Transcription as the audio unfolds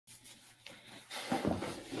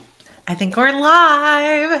I think we're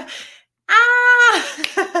live.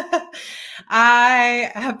 Ah!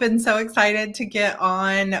 I have been so excited to get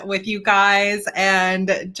on with you guys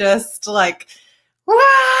and just like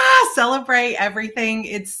celebrate everything.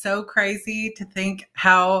 It's so crazy to think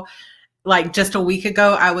how like just a week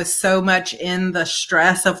ago, I was so much in the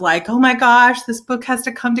stress of like, oh my gosh, this book has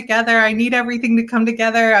to come together. I need everything to come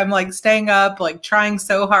together. I'm like staying up, like trying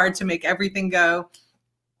so hard to make everything go.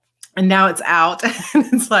 And now it's out. And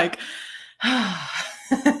it's like,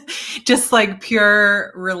 just like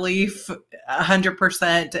pure relief,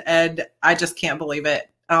 100%. And I just can't believe it.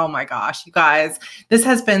 Oh my gosh, you guys, this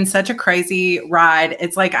has been such a crazy ride.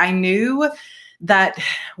 It's like I knew that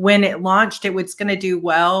when it launched, it was going to do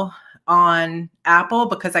well on Apple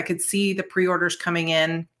because I could see the pre-orders coming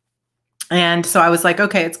in. And so I was like,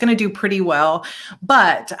 okay, it's going to do pretty well.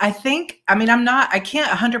 But I think, I can't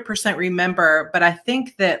 100% remember, but I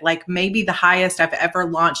think that like maybe the highest I've ever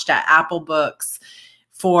launched at Apple Books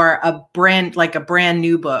for a brand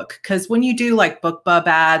new book. Because when you do like BookBub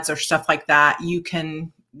ads or stuff like that, you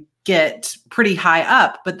can get pretty high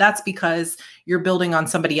up, but that's because you're building on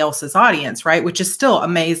somebody else's audience, right? Which is still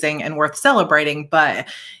amazing and worth celebrating, but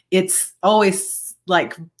it's always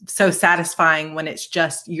like so satisfying when it's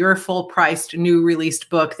just your full priced new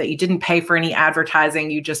released book that you didn't pay for any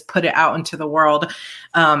advertising. You just put it out into the world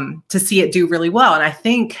to see it do really well. And I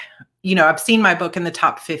think, I've seen my book in the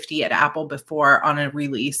top 50 at Apple before on a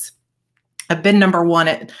release. I've been number one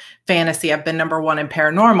at fantasy. I've been number one in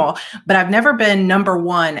paranormal, but I've never been number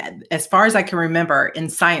one, as far as I can remember, in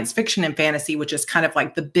science fiction and fantasy, which is kind of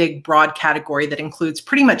like the big broad category that includes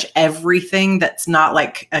pretty much everything that's not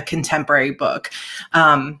like a contemporary book.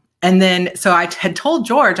 And then, so I had told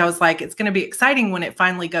George, I was like, it's going to be exciting when it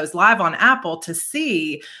finally goes live on Apple to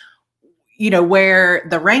see, where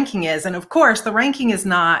the ranking is. And of course, the ranking is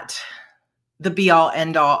not the be all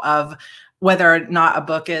end all of whether or not a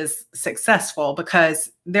book is successful,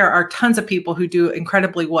 because there are tons of people who do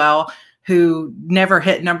incredibly well, who never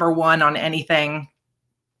hit number one on anything.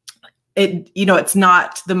 It's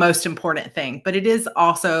not the most important thing, but it is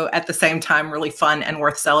also at the same time really fun and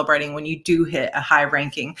worth celebrating when you do hit a high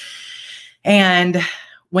ranking. And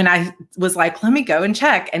when I was like, let me go and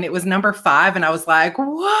check, and it was number 5. And I was like,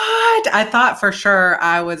 what? I thought for sure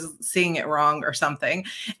I was seeing it wrong or something.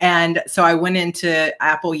 And so I went into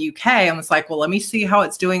Apple UK and was like, well, let me see how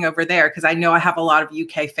it's doing over there. Cause I know I have a lot of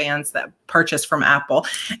UK fans that purchase from Apple,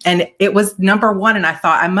 and it was number 1. And I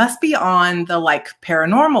thought I must be on the like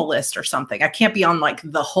paranormal list or something. I can't be on like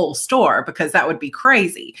the whole store because that would be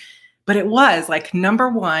crazy. But it was like number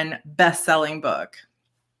 1 best-selling book.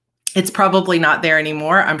 It's probably not there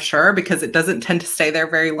anymore, I'm sure, because it doesn't tend to stay there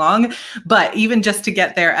very long. But even just to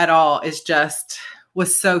get there at all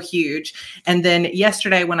was so huge. And then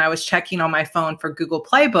yesterday when I was checking on my phone for Google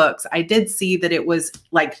Play books, I did see that it was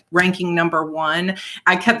like ranking number 1.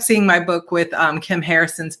 I kept seeing my book with Kim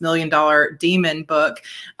Harrison's $1 Million Demon book.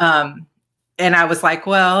 And I was like,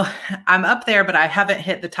 well, I'm up there, but I haven't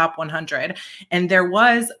hit the top 100. And there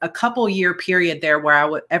was a couple year period there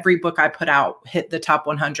where every book I put out hit the top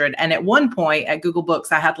 100. And at one point at Google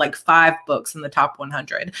Books, I had like 5 books in the top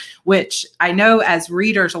 100, which I know as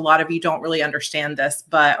readers, a lot of you don't really understand this,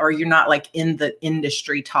 or you're not like in the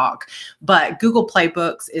industry talk, but Google Play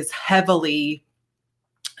Books is heavily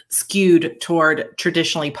skewed toward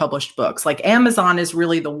traditionally published books. Like Amazon is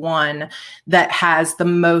really the one that has the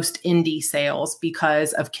most indie sales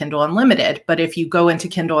because of Kindle Unlimited. But if you go into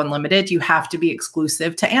Kindle Unlimited, you have to be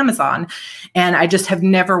exclusive to Amazon. And I just have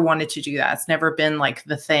never wanted to do that. It's never been like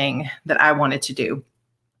the thing that I wanted to do.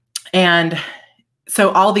 And so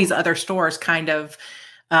all these other stores kind of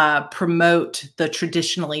promote the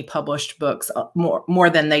traditionally published books more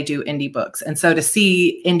than they do indie books. And so to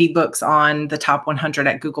see indie books on the top 100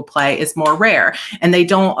 at Google Play is more rare. And they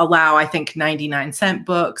don't allow, I think, 99-cent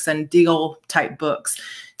books and deal type books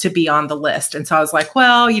to be on the list. And so I was like,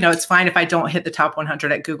 well, it's fine if I don't hit the top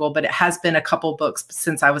 100 at Google, but it has been a couple books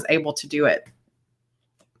since I was able to do it.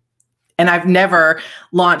 And I've never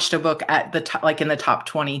launched a book at the top, like in the top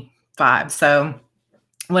 25. So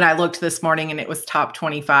when I looked this morning and it was top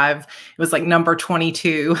 25, it was like number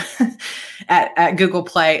 22 at Google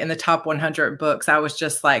Play in the top 100 books. I was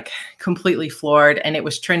just like completely floored, and it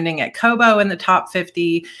was trending at Kobo in the top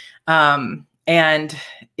 50. And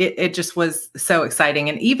it just was so exciting.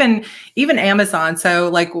 And even Amazon. So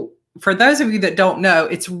like for those of you that don't know,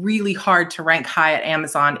 it's really hard to rank high at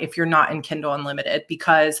Amazon if you're not in Kindle Unlimited,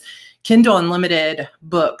 because Kindle Unlimited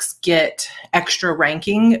books get extra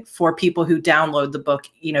ranking for people who download the book,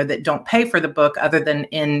 you know, that don't pay for the book other than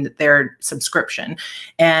in their subscription.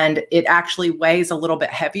 And it actually weighs a little bit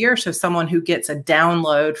heavier. So someone who gets a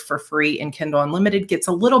download for free in Kindle Unlimited gets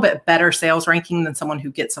a little bit better sales ranking than someone who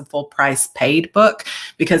gets a full price paid book,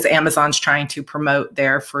 because Amazon's trying to promote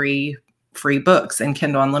their free books in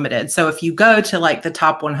Kindle Unlimited. So if you go to like the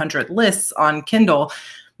top 100 lists on Kindle,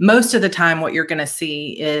 most of the time what you're going to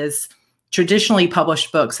see is traditionally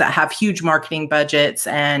published books that have huge marketing budgets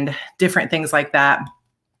and different things like that.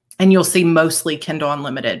 And you'll see mostly Kindle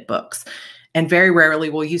Unlimited books. And very rarely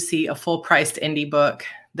will you see a full priced indie book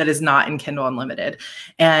that is not in Kindle Unlimited.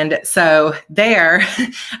 And so there,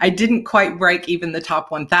 I didn't quite break even the top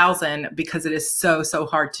 1,000 because it is so, so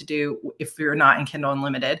hard to do if you're not in Kindle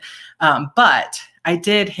Unlimited. But I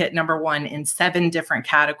did hit #1 in 7 different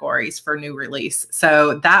categories for new release.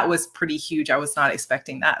 So that was pretty huge. I was not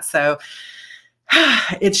expecting that. So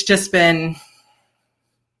it's just been,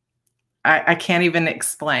 I can't even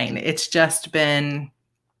explain. It's just been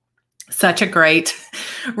such a great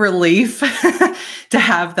relief to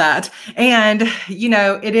have that. And, you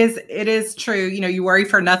know, it is true, you know, you worry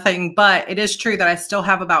for nothing, but it is true that I still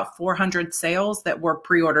have about 400 sales that were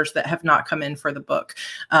pre-orders that have not come in for the book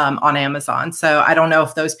on Amazon. So I don't know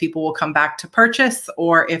if those people will come back to purchase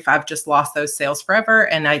or if I've just lost those sales forever.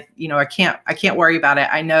 And I can't worry about it.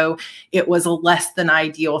 I know it was a less than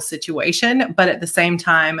ideal situation, but at the same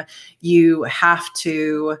time, you have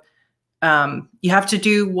to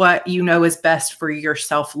do what you know is best for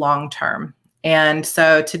yourself long-term. And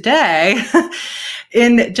so today,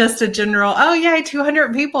 in just a general, oh yay,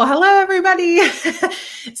 200 people. Hello, everybody.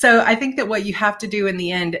 So I think that what you have to do in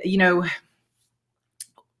the end, you know,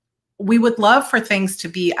 we would love for things to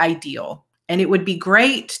be ideal. And it would be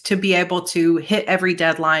great to be able to hit every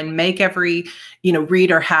deadline, make every, you know,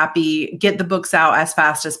 reader happy, get the books out as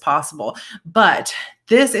fast as possible. But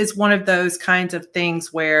this is one of those kinds of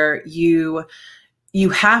things where you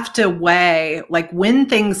have to weigh, like, when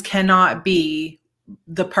things cannot be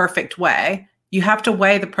the perfect way, you have to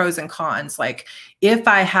weigh the pros and cons. Like, if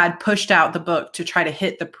I had pushed out the book to try to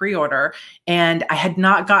hit the pre-order and I had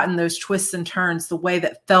not gotten those twists and turns the way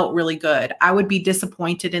that felt really good, I would be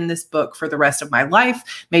disappointed in this book for the rest of my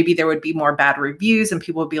life. Maybe there would be more bad reviews and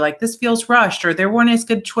people would be like, this feels rushed, or there weren't as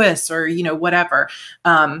good twists, or, you know, whatever.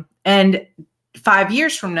 And 5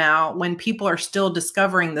 years from now, when people are still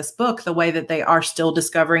discovering this book the way that they are still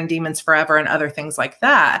discovering Demons Forever and other things like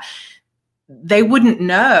that, they wouldn't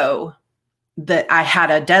know that I had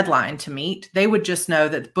a deadline to meet. They would just know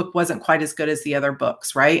that the book wasn't quite as good as the other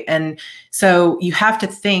books, right? And so you have to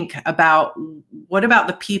think about, what about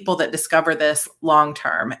the people that discover this long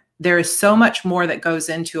term? There is so much more that goes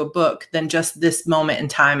into a book than just this moment in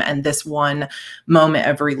time and this one moment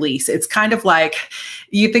of release. It's kind of like,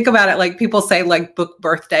 you think about it, like people say like book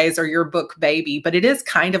birthdays or your book baby, but it is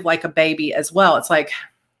kind of like a baby as well. It's like,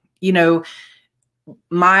 you know,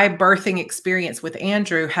 my birthing experience with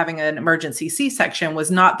Andrew, having an emergency C-section,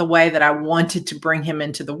 was not the way that I wanted to bring him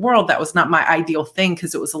into the world. That was not my ideal thing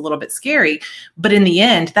because it was a little bit scary. But in the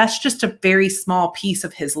end, that's just a very small piece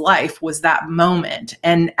of his life, was that moment.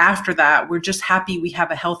 And after that, we're just happy we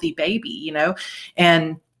have a healthy baby, you know,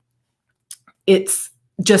 and it's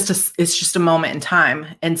just a moment in time.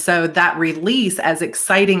 And so that release, as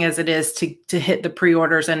exciting as it is to hit the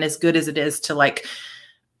pre-orders and as good as it is to like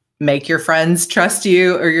make your friends trust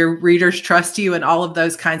you or your readers trust you and all of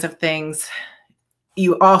those kinds of things,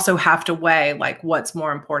 you also have to weigh like what's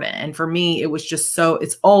more important. And for me, it was just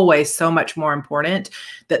it's always so much more important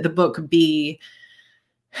that the book be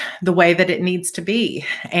the way that it needs to be.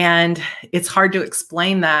 And it's hard to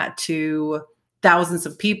explain that to thousands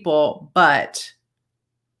of people, but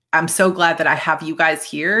I'm so glad that I have you guys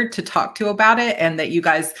here to talk to about it, and that you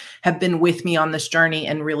guys have been with me on this journey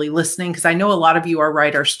and really listening, because I know a lot of you are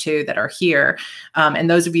writers too that are here. And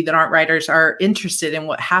those of you that aren't writers are interested in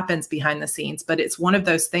what happens behind the scenes. But it's one of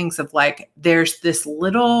those things of like, there's this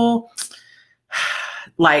little,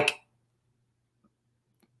 like,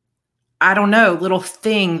 I don't know, little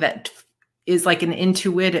thing that is like an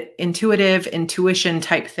intuition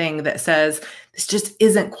type thing that says, this just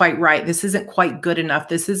isn't quite right. This isn't quite good enough.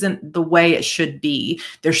 This isn't the way it should be.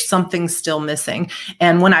 There's something still missing.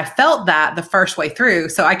 And when I felt that the first way through,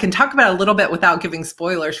 so I can talk about it a little bit without giving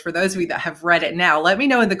spoilers for those of you that have read it now. Let me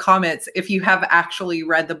know in the comments if you have actually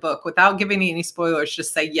read the book without giving me any spoilers.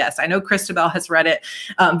 Just say yes. I know Christabel has read it.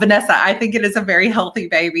 Vanessa, I think it is a very healthy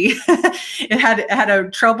baby. It had a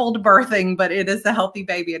troubled birthing, but it is a healthy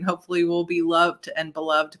baby, and hopefully will be loved and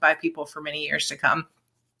beloved by people for many years to come.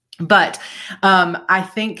 But I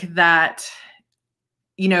think that,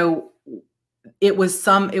 you know, it was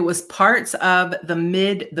parts of the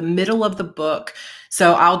middle of the book.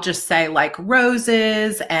 So I'll just say like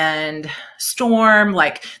Roses and Storm,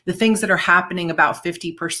 like the things that are happening about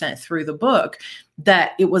 50% through the book,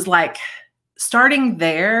 that it was like starting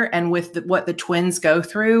there and with what the twins go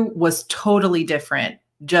through was totally different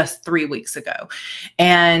just 3 weeks ago.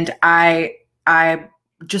 And I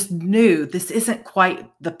just knew this isn't quite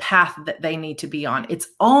the path that they need to be on. It's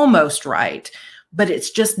almost right, but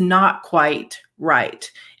it's just not quite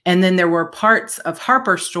right. And then there were parts of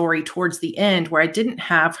Harper's story towards the end where I didn't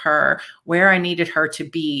have her where I needed her to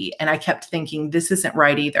be. And I kept thinking, this isn't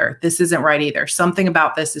right either. This isn't right either. Something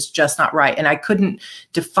about this is just not right. And I couldn't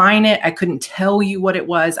define it. I couldn't tell you what it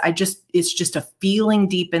was. It's just a feeling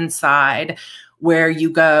deep inside where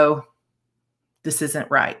you go, this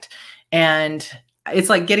isn't right. And it's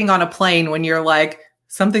like getting on a plane when you're like,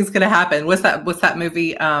 something's going to happen. What's that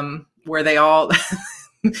movie where they all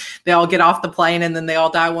get off the plane and then they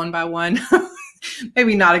all die one by one?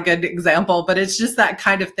 Maybe not a good example, but it's just that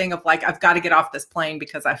kind of thing of like, I've got to get off this plane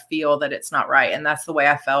because I feel that it's not right. And that's the way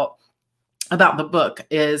I felt about the book,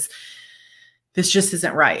 is this just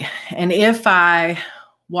isn't right. And if I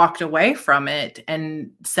walked away from it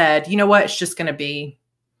and said, you know what, it's just going to be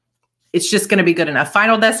good enough.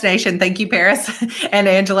 Final Destination. Thank you, Paris and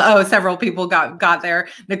Angela. Oh, several people got there.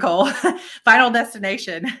 Nicole. Final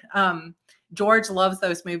Destination. George loves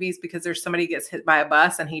those movies because there's somebody gets hit by a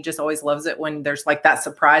bus, and he just always loves it when there's like that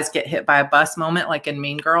surprise get hit by a bus moment, like in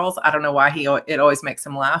Mean Girls. I don't know why it always makes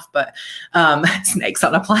him laugh, but snakes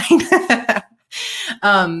on a plane.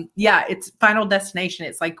 Yeah, it's Final Destination.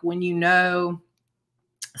 It's like when you know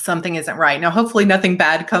something isn't right. Now, hopefully nothing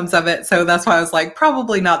bad comes of it. So that's why I was like,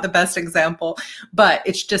 probably not the best example, but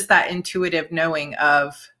it's just that intuitive knowing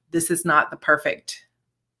of this is not the perfect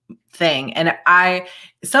thing. And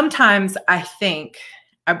sometimes I think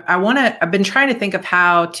I've been trying to think of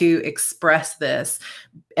how to express this.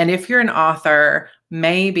 And if you're an author,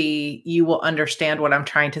 maybe you will understand what I'm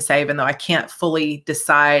trying to say, even though I can't fully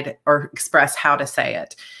decide or express how to say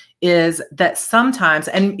it. Is that sometimes,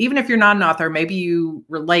 and even if you're not an author, maybe you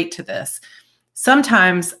relate to this.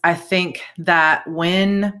 Sometimes I think that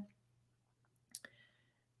when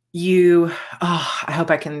I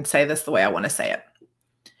hope I can say this the way I want to say it.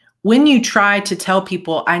 When you try to tell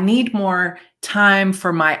people, I need more time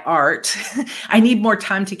for my art, I need more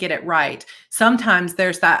time to get it right. Sometimes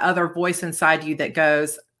there's that other voice inside you that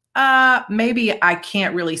goes, maybe I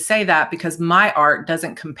can't really say that because my art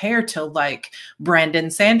doesn't compare to like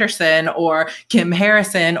Brandon Sanderson or Kim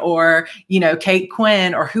Harrison or, Kate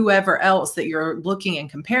Quinn or whoever else that you're looking and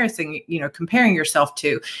comparing yourself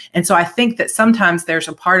to. And so I think that sometimes there's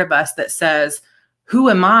a part of us that says, who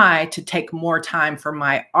am I to take more time for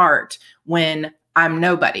my art when I'm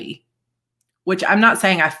nobody? Which I'm not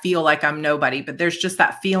saying I feel like I'm nobody, but there's just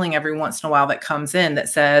that feeling every once in a while that comes in that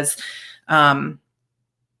says,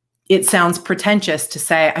 it sounds pretentious to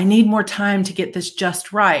say, I need more time to get this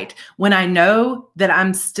just right, when I know that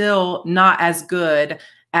I'm still not as good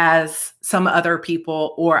as some other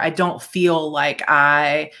people, or I don't feel like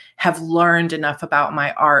I have learned enough about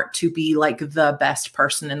my art to be like the best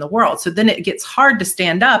person in the world. So then it gets hard to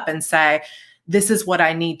stand up and say, this is what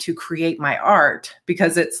I need to create my art,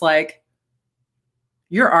 because it's like,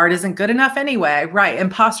 your art isn't good enough anyway, right?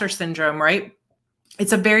 Imposter syndrome, right?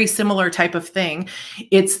 It's a very similar type of thing.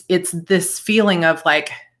 It's this feeling of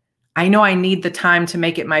like, I know I need the time to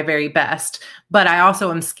make it my very best, but I also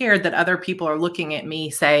am scared that other people are looking at me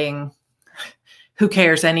saying, who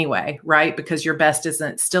cares anyway, right? Because your best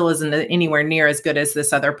still isn't anywhere near as good as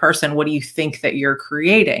this other person. What do you think that you're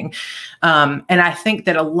creating? And I think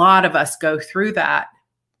that a lot of us go through that,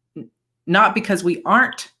 not because we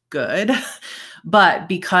aren't good, but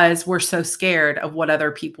because we're so scared of what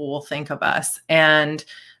other people will think of us. And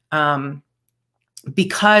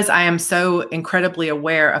because I am so incredibly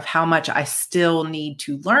aware of how much I still need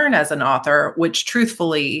to learn as an author, which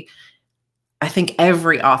truthfully, I think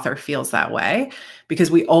every author feels that way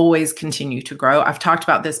because we always continue to grow. I've talked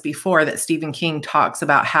about this before, that Stephen King talks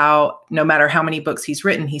about how no matter how many books he's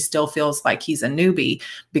written, he still feels like he's a newbie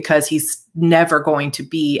because he's never going to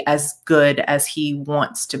be as good as he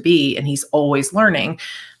wants to be. And he's always learning.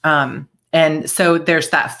 And so there's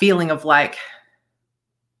that feeling of like,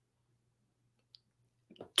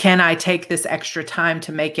 can I take this extra time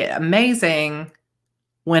to make it amazing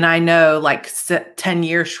when I know like 10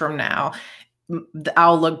 years from now,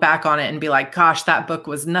 I'll look back on it and be like, gosh, that book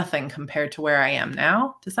was nothing compared to where I am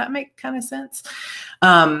now. Does that make kind of sense?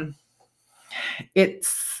 It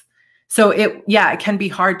can be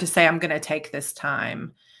hard to say, I'm going to take this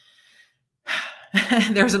time.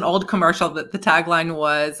 There's an old commercial that the tagline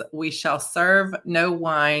was, "We shall serve no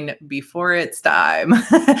wine before it's time."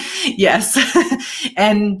 Yes.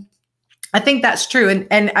 And I think that's true.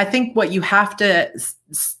 And I think what you have to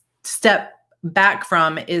step back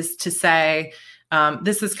from is to say,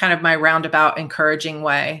 this is kind of my roundabout encouraging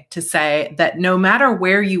way to say that no matter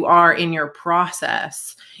where you are in your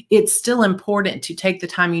process, it's still important to take the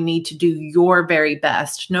time you need to do your very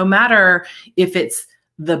best, no matter if it's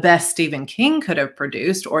the best Stephen King could have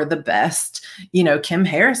produced or the best, Kim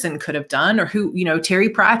Harrison could have done, or who, Terry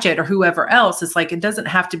Pratchett or whoever else. It's like, it doesn't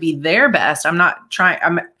have to be their best.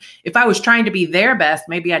 If I was trying to be their best,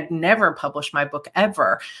 maybe I'd never publish my book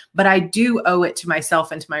ever, but I do owe it to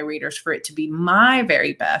myself and to my readers for it to be my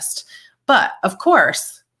very best. But of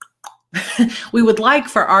course, we would like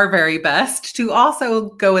for our very best to also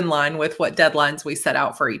go in line with what deadlines we set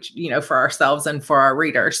out for each, for ourselves and for our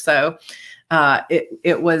readers. So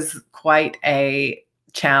it was quite a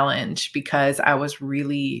challenge because I was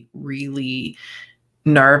really, really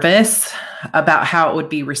nervous about how it would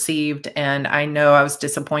be received. And I know I was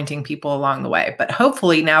disappointing people along the way, but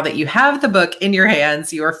hopefully now that you have the book in your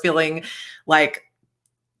hands, you are feeling like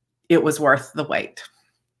it was worth the wait.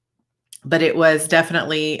 But it was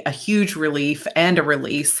definitely a huge relief and a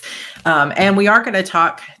release. And we are going to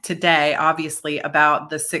talk today, obviously, about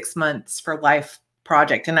the 6 months for life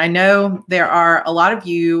project. And I know there are a lot of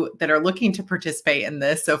you that are looking to participate in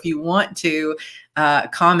this. So if you want to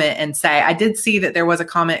comment and say, I did see that there was a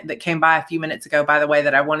comment that came by a few minutes ago, by the way,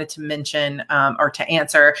 that I wanted to mention or to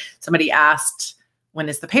answer. Somebody asked, when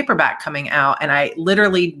is the paperback coming out? And I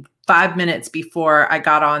literally 5 minutes before I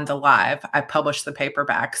got on the live, I published the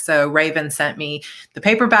paperback. So Raven sent me the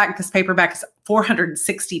paperback. This paperback is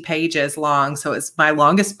 460 pages long. So it's my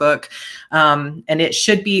longest book. And it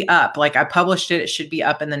should be up. Like, I published it. It should be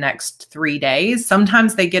up in the next 3 days.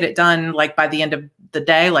 Sometimes they get it done like by the end of the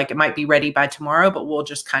day, like it might be ready by tomorrow, but we'll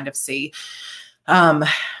just kind of see kind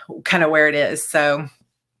of where it is. So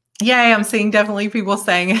yay, I'm seeing definitely people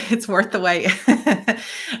saying it's worth the wait.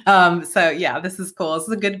 So yeah, this is cool. This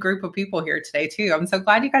is a good group of people here today too. I'm so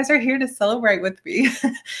glad you guys are here to celebrate with me.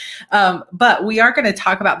 But we are going to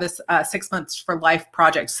talk about this 6 months for life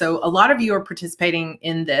project. So a lot of you are participating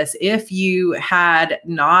in this. If you had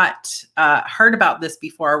not heard about this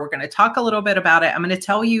before, we're going to talk a little bit about it. I'm going to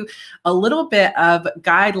tell you a little bit of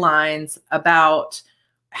guidelines about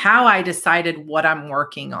how I decided what I'm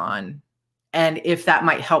working on, and if that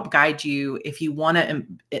might help guide you if you want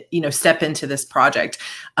to, step into this project.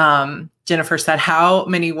 Jennifer said, how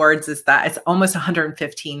many words is that? It's almost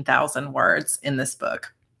 115,000 words in this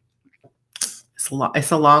book.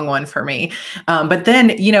 It's a long one for me. But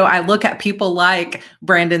then, I look at people like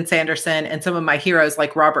Brandon Sanderson and some of my heroes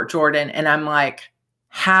like Robert Jordan, and I'm like,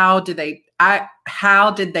 how did they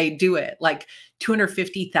do it? Like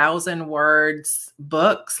 250,000 words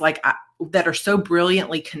books, that are so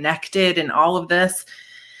brilliantly connected and all of this.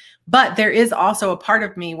 But there is also a part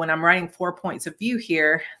of me when I'm writing 4 points of view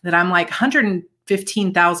here that I'm like,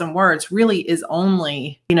 115,000 words really is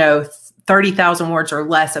only, 30,000 words or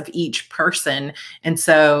less of each person. And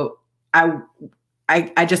so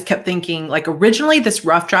I just kept thinking, like, originally this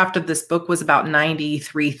rough draft of this book was about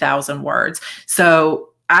 93,000 words. So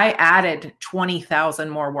I added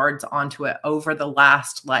 20,000 more words onto it over the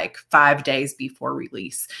last 5 days before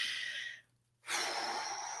release.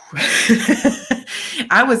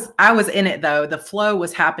 I was in it though. The flow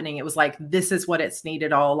was happening. It was like, this is what it's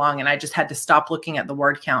needed all along. And I just had to stop looking at the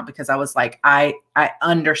word count because I was like, I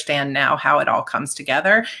understand now how it all comes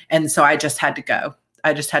together. And so I just had to go.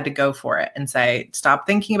 I just had to go for it and say, stop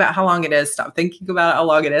thinking about how long it is. Stop thinking about how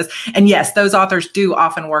long it is. And yes, those authors do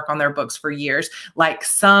often work on their books for years. Like,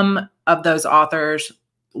 some of those authors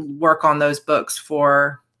work on those books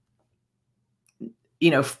for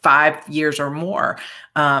 5 years or more.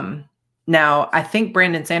 Now, I think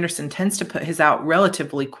Brandon Sanderson tends to put his out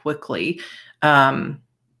relatively quickly.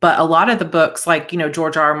 But a lot of the books, like, you know,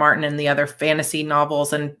 George R. R. Martin and the other fantasy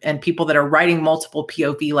novels and people that are writing multiple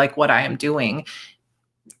POV, like what I am doing,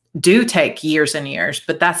 do take years and years.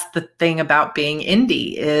 But that's the thing about being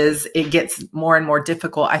indie, is it gets more and more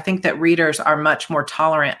difficult. I think that readers are much more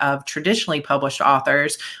tolerant of traditionally published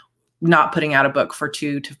authors not putting out a book for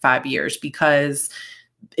 2 to 5 years, because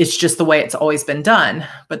it's just the way it's always been done.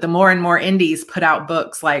 But the more and more indies put out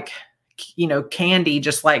books like, you know, candy,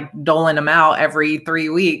 just like doling them out every 3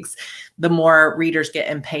 weeks, the more readers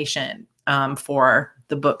get impatient for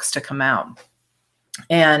the books to come out.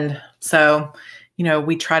 And so, you know,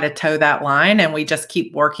 we try to toe that line and we just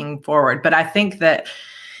keep working forward. But I think that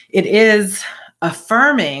it is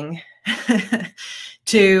affirming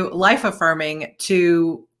life affirming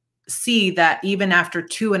to see that even after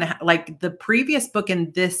 2.5, like the previous book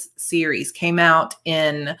in this series came out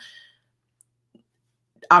in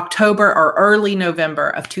October or early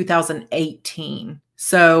November of 2018.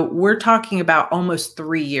 So we're talking about almost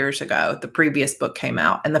 3 years ago, the previous book came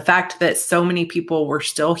out. And the fact that so many people were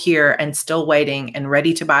still here and still waiting and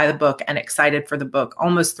ready to buy the book and excited for the book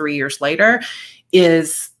almost 3 years later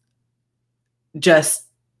is just,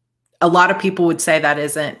 a lot of people would say that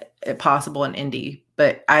isn't possible in indie.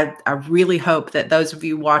 But I really hope that those of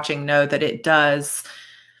you watching know that it does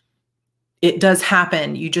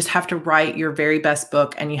happen. You just have to write your very best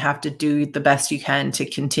book and you have to do the best you can to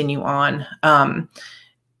continue on.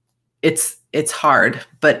 It's hard,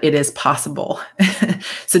 but it is possible.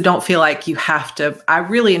 So don't feel like you have to. I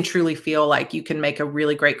really and truly feel like you can make a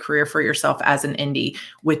really great career for yourself as an indie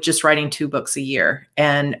with just writing 2 books a year,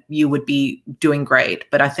 and you would be doing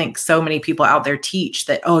great. But I think so many people out there teach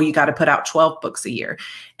that, oh, you got to put out 12 books a year.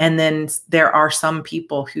 And then there are some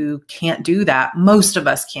people who can't do that. Most of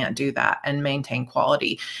us can't do that and maintain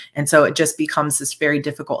quality. And so it just becomes this very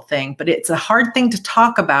difficult thing. But it's a hard thing to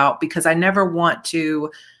talk about because I never want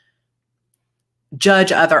to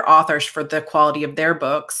judge other authors for the quality of their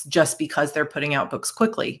books just because they're putting out books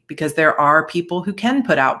quickly, because there are people who can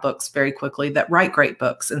put out books very quickly that write great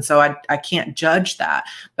books. And so I can't judge that,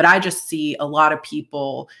 but I just see a lot of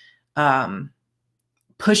people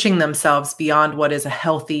pushing themselves beyond what is a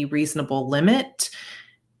healthy, reasonable limit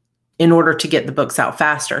in order to get the books out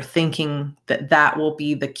faster, thinking that that will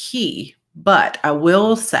be the key. But I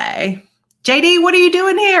will say, JD, what are you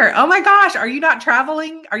doing here? Oh my gosh, are you not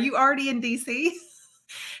traveling? Are you already in DC?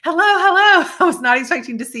 Hello, hello. I was not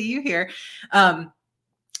expecting to see you here.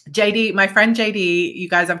 JD, my friend JD, you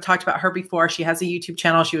guys, I've talked about her before. She has a YouTube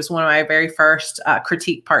channel. She was one of my very first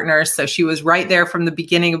critique partners. So she was right there from the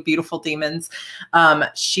beginning of Beautiful Demons.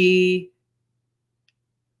 She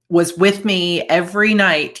was with me every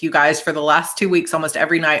night, you guys, for the last 2 weeks, almost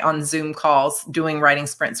every night on Zoom calls, doing writing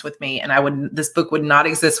sprints with me. And this book would not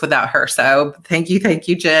exist without her. So thank you,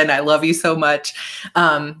 Jen. I love you so much.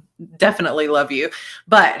 Definitely love you.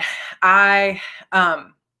 But I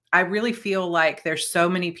really feel like there's so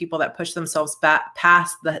many people that push themselves back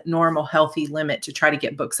past the normal healthy limit to try to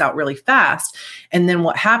get books out really fast. And then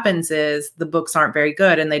what happens is the books aren't very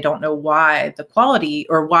good and they don't know why the quality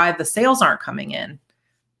or why the sales aren't coming in.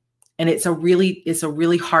 And it's a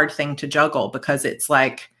really hard thing to juggle, because it's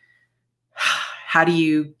like, how do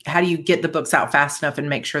you get the books out fast enough and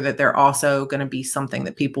make sure that they're also going to be something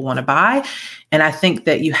that people want to buy? And I think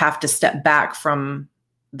that you have to step back from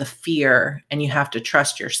the fear and you have to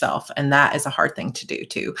trust yourself. And that is a hard thing to do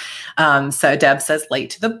too. So Deb says, late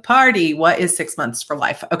to the party. What is 6 months for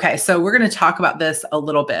life? Okay. So we're going to talk about this a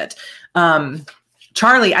little bit.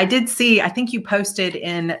 Charlie, I did see, I think you posted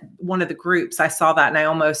in one of the groups. I saw that and I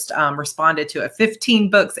almost responded to it. 15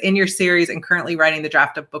 books in your series and currently writing the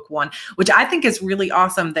draft of book 1, which I think is really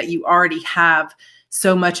awesome that you already have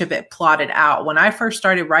so much of it plotted out. When I first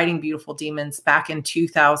started writing Beautiful Demons back in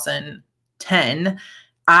 2010,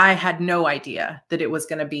 I had no idea that it was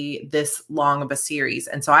going to be this long of a series.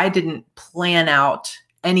 And so I didn't plan out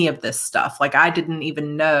any of this stuff. Like, I didn't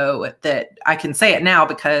even know that, I can say it now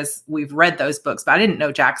because we've read those books, but I didn't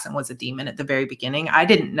know Jackson was a demon at the very beginning. I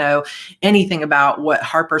didn't know anything about what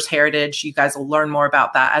Harper's heritage. You guys will learn more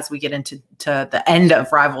about that as we get into the end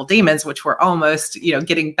of Rival Demons, which we're almost,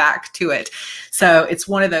 getting back to it. So it's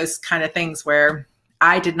one of those kind of things where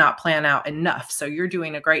I did not plan out enough. So you're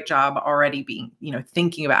doing a great job already being,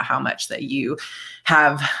 thinking about how much that you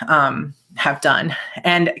have done.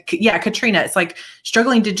 And yeah, Katrina, it's like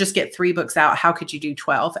struggling to just get 3 books out. How could you do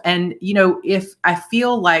 12? And, if I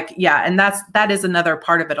feel like, yeah, and that is another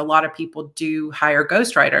part of it. A lot of people do hire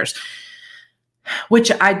ghostwriters,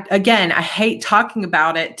 which I hate talking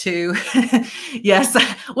about it too. Yes.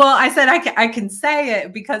 Well, I said, I can say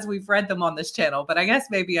it because we've read them on this channel, but I guess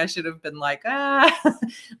maybe I should have been like,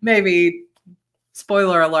 maybe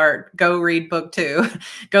Spoiler alert, go read book 2,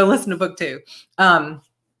 go listen to book 2.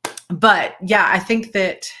 But yeah, I think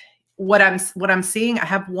that what I'm seeing, I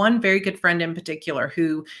have one very good friend in particular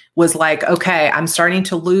who was like, okay, I'm starting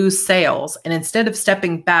to lose sales. And instead of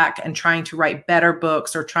stepping back and trying to write better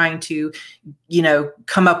books or trying to,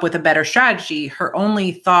 come up with a better strategy, her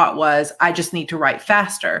only thought was, I just need to write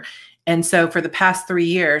faster. And so for the past 3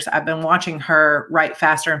 years, I've been watching her write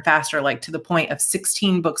faster and faster, like to the point of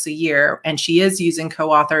 16 books a year. And she is using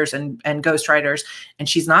co-authors and ghostwriters, and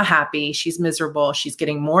she's not happy. She's miserable. She's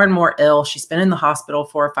getting more and more ill. She's been in the hospital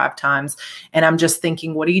 4 or 5 times. And I'm just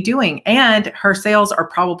thinking, what are you doing? And her sales are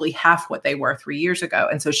probably half what they were 3 years ago.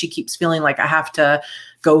 And so she keeps feeling like I have to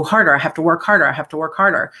go harder. I have to work harder. I have to work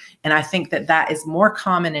harder. And I think that that is more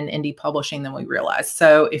common in indie publishing than we realize.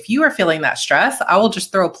 So if you are feeling that stress, I will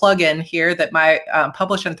just throw a plug in here that my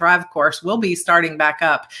Publish and Thrive course will be starting back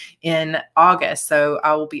up in August. So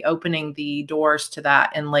I will be opening the doors to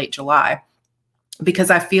that in late July,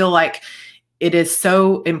 because I feel like it is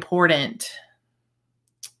so important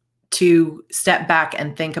to step back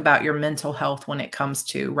and think about your mental health when it comes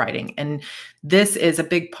to writing. And this is a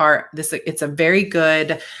big part. It's a very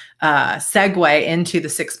good segue into the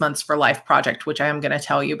 6 Months for Life project, which I am going to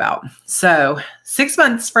tell you about. So 6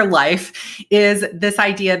 Months for Life is this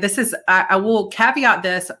idea. I will caveat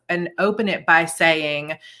this and open it by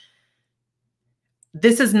saying,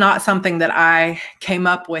 this is not something that I came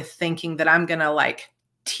up with thinking that I'm going to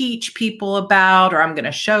teach people about, or I'm going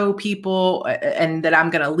to show people, and that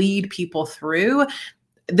I'm going to lead people through.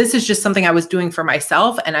 This is just something I was doing for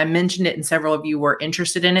myself, and I mentioned it and several of you were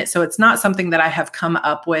interested in it. So it's not something that I have come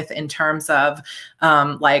up with in terms of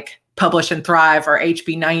Publish and Thrive or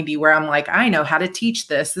HB90, where I'm like, I know how to teach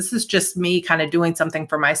this. This is just me kind of doing something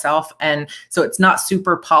for myself. And so it's not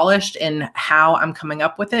super polished in how I'm coming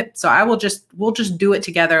up with it. So we'll just do it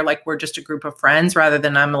together. Like we're just a group of friends, rather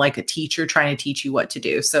than I'm like a teacher trying to teach you what to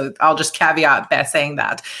do. So I'll just caveat by saying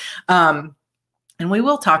that. And we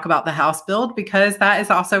will talk about the house build, because that is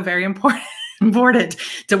also very important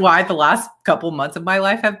to why the last couple months of my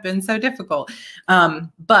life have been so difficult.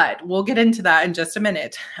 But we'll get into that in just a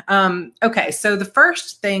minute. Okay, so the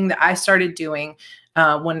first thing that I started doing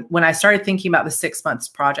when I started thinking about the 6 Months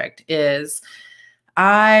project is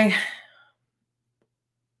I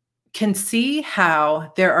can see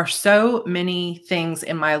how there are so many things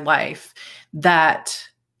in my life that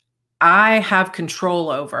I have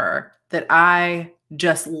control over that I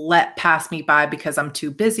just let pass me by because I'm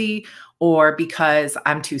too busy, or because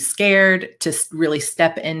I'm too scared to really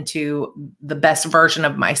step into the best version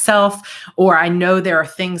of myself, or I know there are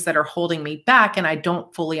things that are holding me back and I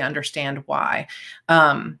don't fully understand why.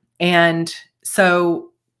 And so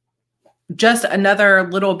just another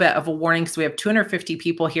little bit of a warning, because we have 250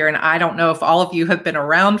 people here, and I don't know if all of you have been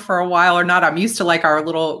around for a while or not. I'm used to our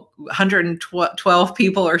little 112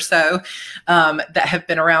 people or so that have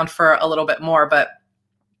been around for a little bit more, but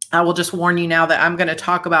I will just warn you now that I'm going to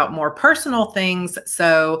talk about more personal things.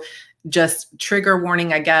 So just trigger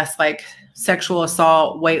warning, I guess, like sexual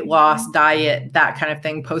assault, weight loss, diet, that kind of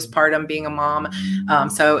thing, postpartum, being a mom.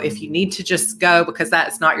 So if you need to just go because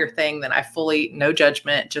that's not your thing, then no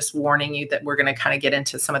judgment, just warning you that we're going to kind of get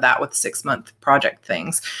into some of that with 6 month project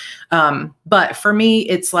things. But for me,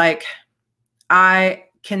 it's like, I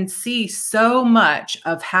can see so much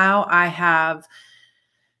of how I have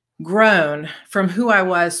grown from who I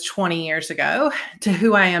was 20 years ago to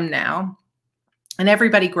who I am now. And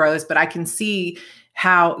everybody grows, but I can see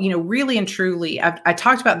how, really and truly, I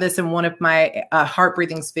talked about this in one of my Heart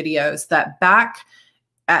Breathings videos, that back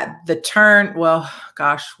at the turn, well,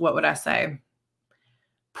 gosh, what would I say?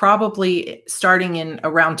 Probably starting in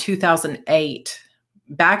around 2008.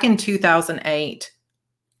 Back in 2008,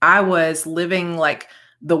 I was living like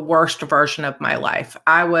the worst version of my life.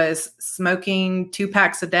 I was smoking 2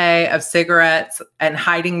 packs a day of cigarettes and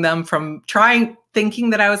hiding them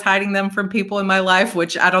thinking that I was hiding them from people in my life,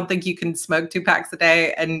 which I don't think you can smoke 2 packs a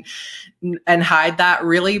day and hide that,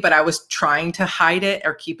 really. But I was trying to hide it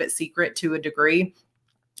or keep it secret to a degree,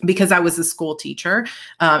 because I was a school teacher.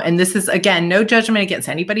 And this is, again, no judgment against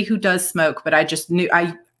anybody who does smoke, but I just knew,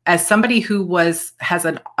 as somebody who has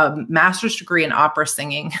a master's degree in opera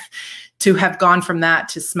singing, to have gone from that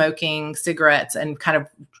to smoking cigarettes and kind of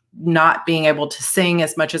not being able to sing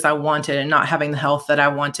as much as I wanted and not having the health that I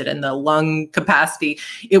wanted and the lung capacity,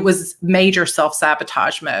 it was major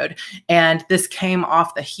self-sabotage mode. And this came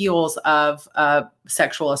off the heels of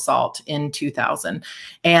sexual assault in 2000.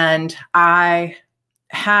 And I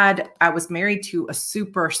was married to a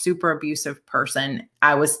super, super abusive person.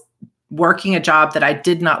 I was working a job that I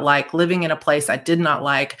did not like, living in a place I did not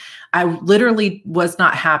like. I literally was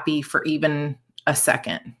not happy for even a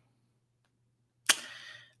second.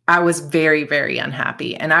 I was very, very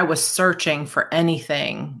unhappy, and I was searching for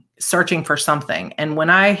anything, searching for something. And when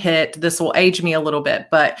I hit, this will age me a little bit,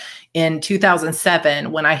 but in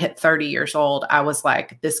 2007, when I hit 30 years old, I was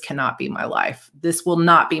like, this cannot be my life. This will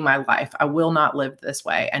not be my life. I will not live this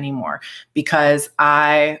way anymore, because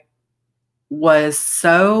I was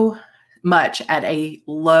so much at a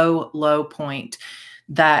low, low point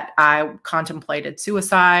that I contemplated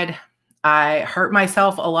suicide. I hurt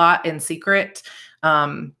myself a lot in secret.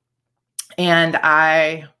 And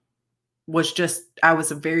I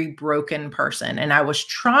was a very broken person, and I was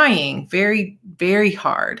trying very, very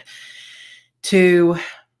hard to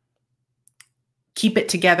keep it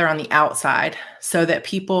together on the outside so that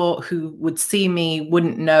people who would see me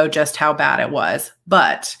wouldn't know just how bad it was.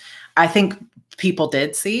 But I think people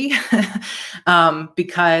did see,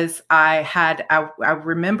 because I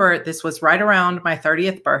remember this was right around my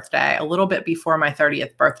 30th birthday, a little bit before my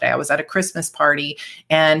 30th birthday. I was at a Christmas party,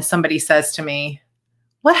 and somebody says to me,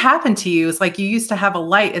 "What happened to you? It's like you used to have a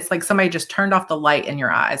light. It's like somebody just turned off the light in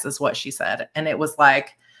your eyes," is what she said. And it was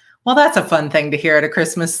like, well, that's a fun thing to hear at a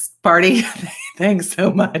Christmas party. Thanks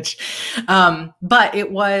so much. But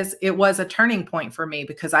it was a turning point for me,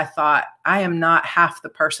 because I thought, I am not half the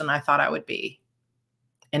person I thought I would be.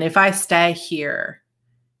 And if I stay here,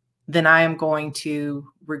 then I am going to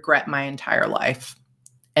regret my entire life.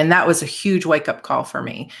 And that was a huge wake-up call for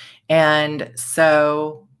me. And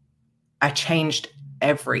so I changed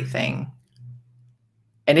everything.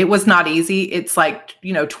 And it was not easy. It's like,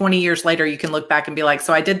 20 years later, you can look back and be like,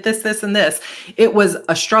 so I did this, this, and this. It was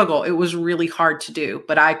a struggle. It was really hard to do.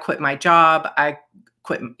 But I quit my job. I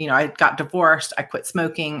quit, I got divorced. I quit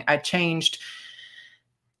smoking. I changed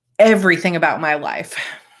everything about my life.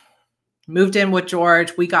 Moved in with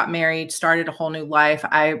George. We got married, started a whole new life.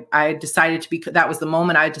 I decided that was the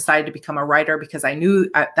moment I decided to become a writer, because I knew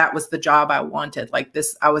that was the job I wanted. Like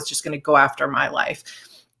this, I was just going to go after my life.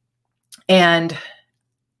 And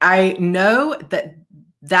I know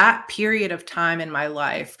that period of time in my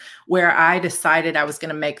life where I decided I was going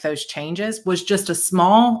to make those changes was just a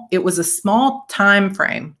small time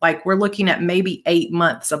frame. Like we're looking at maybe 8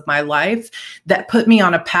 months of my life that put me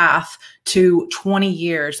on a path to 20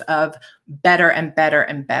 years of better and better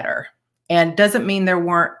and better. And doesn't mean there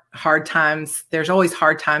weren't hard times. There's always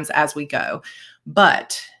hard times as we go.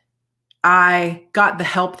 But I got the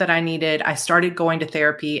help that I needed. I started going to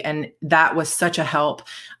therapy, and that was such a help.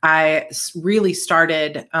 I really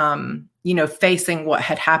started, facing what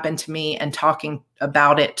had happened to me and talking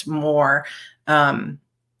about it more,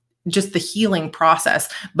 just the healing process.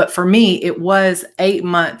 But for me, it was 8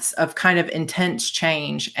 months of kind of intense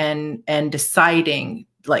change and deciding,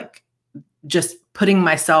 like, just pointing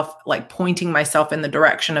myself in the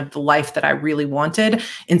direction of the life that I really wanted,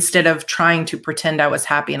 instead of trying to pretend I was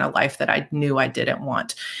happy in a life that I knew I didn't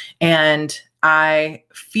want. And I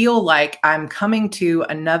feel like I'm coming to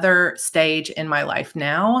another stage in my life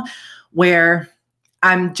now where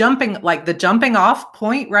I'm the jumping off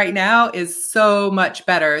point right now is so much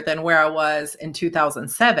better than where I was in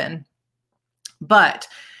 2007. But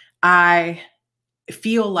I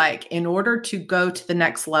feel like in order to go to the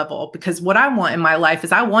next level, because what I want in my life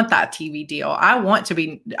is I want that TV deal. I want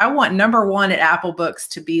 #1 at Apple Books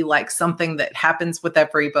to be like something that happens with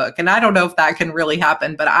every book. And I don't know if that can really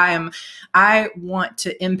happen, but I want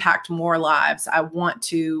to impact more lives. I want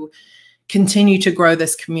to continue to grow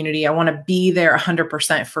this community. I want to be there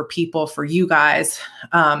 100% for people, for you guys.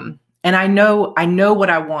 And I know what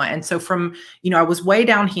I want. And so from, I was way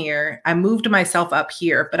down here, I moved myself up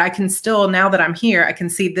here, but I can still, now that I'm here, I can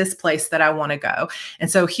see this place that I want to go. And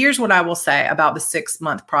so here's what I will say about the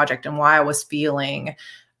 6-month project and why I was feeling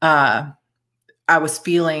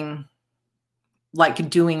like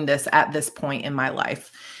doing this at this point in my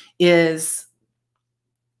life is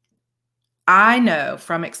I know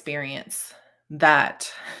from experience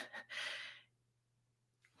that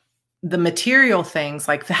the material things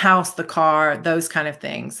like the house, the car, those kind of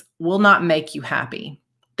things will not make you happy.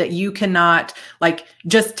 That you cannot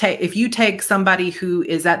if you take somebody who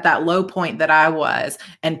is at that low point that I was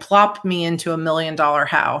and plopped me into $1 million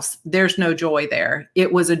house, there's no joy there.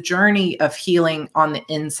 It was a journey of healing on the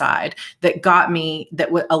inside that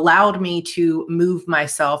allowed me to move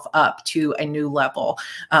myself up to a new level.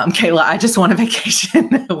 Kayla, I just want a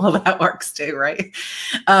vacation. Well, that works too, right?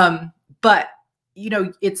 But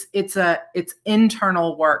it's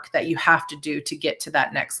internal work that you have to do to get to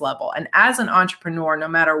that next level. And as an entrepreneur, no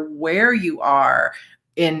matter where you are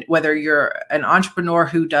in whether you're an entrepreneur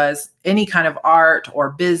who does any kind of art or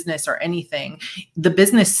business or anything, the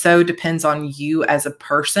business so depends on you as a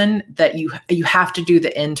person that you have to do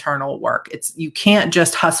the internal work. You can't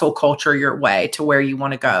just hustle culture your way to where you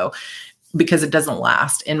want to go, because it doesn't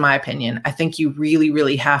last, in my opinion. I think you really,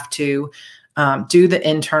 really have to do the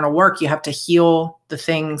internal work. You have to heal the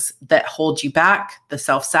things that hold you back, the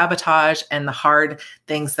self-sabotage and the hard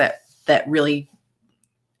things that really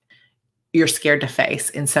you're scared to face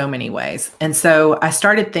in so many ways. And so I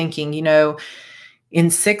started thinking, in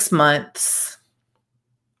 6 months,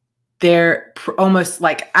 they're almost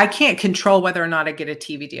like, I can't control whether or not I get a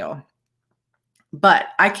TV deal, but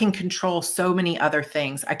I can control so many other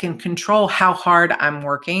things. I can control how hard I'm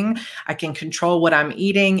working. I can control what I'm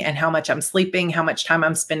eating and how much I'm sleeping, how much time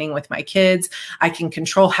I'm spending with my kids. I can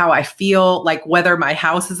control how I feel, like whether my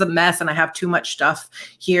house is a mess and I have too much stuff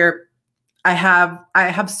here. I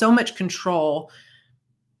have so much control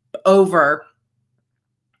over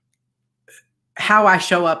how I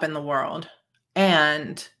show up in the world.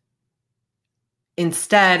 And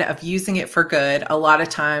instead of using it for good, a lot of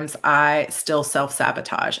times I still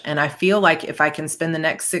self-sabotage. And I feel like if I can spend the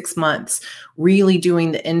next 6 months really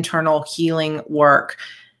doing the internal healing work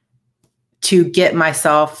to get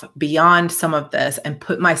myself beyond some of this and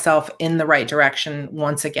put myself in the right direction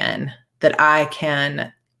once again, that I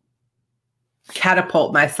can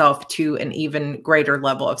catapult myself to an even greater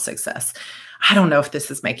level of success. I don't know if this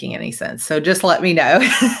is making any sense. So just let me know.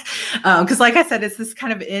 Because like I said, it's this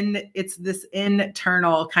kind of it's this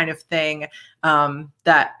internal kind of thing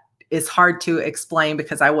that is hard to explain,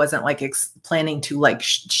 because I wasn't like planning to like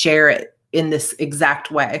share it in this exact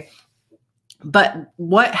way. But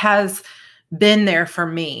what has been there for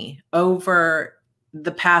me over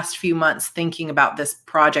the past few months thinking about this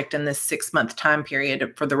project and this 6-month time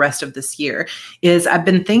period for the rest of this year is I've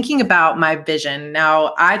been thinking about my vision.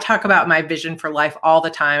 Now, I talk about my vision for life all the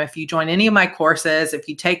time. If you join any of my courses, if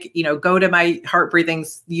you take, go to my Heart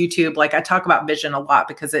Breathings YouTube, like I talk about vision a lot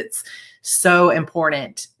because it's so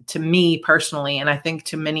important to me personally. And I think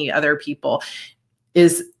to many other people,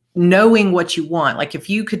 is knowing what you want. Like if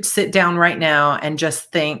you could sit down right now and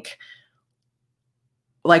just think,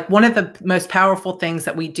 like one of the most powerful things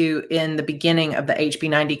that we do in the beginning of the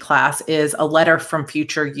HB90 class is a letter from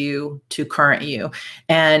future you to current you.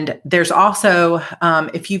 And there's also,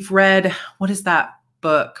 if you've read, what is that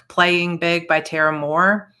book, Playing Big by Tara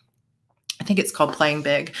Moore? I think it's called Playing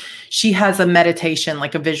Big. She has a meditation,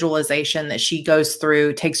 like a visualization that she goes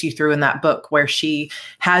through, takes you through in that book, where she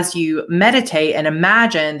has you meditate and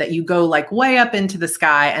imagine that you go like way up into the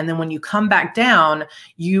sky. And then when you come back down,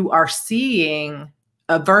 you are seeing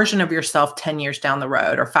a version of yourself 10 years down the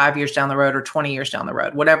road, or 5 years down the road, or 20 years down the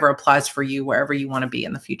road, whatever applies for you, wherever you want to be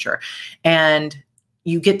in the future. And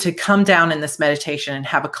you get to come down in this meditation and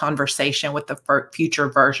have a conversation with the future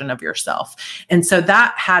version of yourself. And so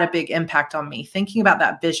that had a big impact on me, thinking about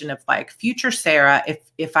that vision of like future Sarah.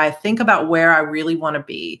 If I think about where I really want to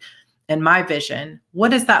be and my vision,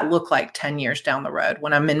 what does that look like 10 years down the road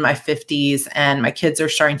when I'm in my 50s and my kids are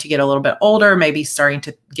starting to get a little bit older, maybe starting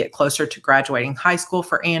to get closer to graduating high school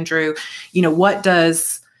for Andrew? What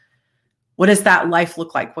does that life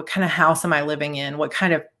look like? What kind of house am I living in? What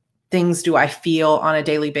kind of things do I feel on a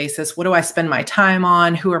daily basis? What do I spend my time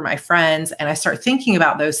on? Who are my friends? And I start thinking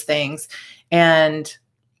about those things. And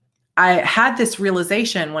I had this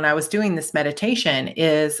realization when I was doing this meditation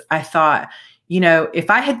is I thought, if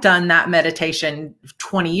I had done that meditation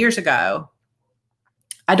 20 years ago,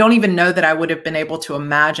 I don't even know that I would have been able to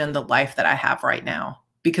imagine the life that I have right now,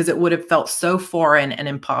 because it would have felt so foreign and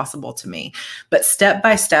impossible to me. But step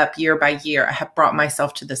by step, year by year, I have brought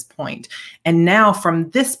myself to this point. And now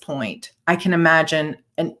from this point, I can imagine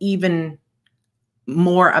an even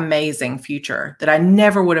more amazing future that I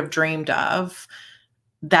never would have dreamed of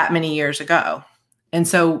that many years ago. And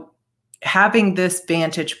so having this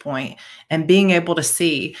vantage point and being able to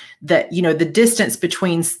see that, the distance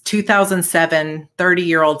between 2007,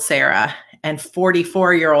 30-year-old Sarah and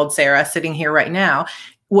 44-year-old Sarah sitting here right now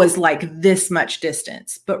was like this much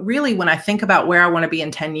distance. But really, when I think about where I want to be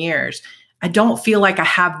in 10 years, I don't feel like I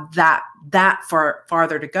have that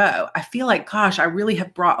farther to go. I feel like, gosh, I really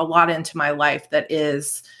have brought a lot into my life that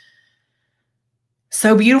is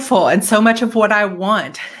so beautiful and so much of what I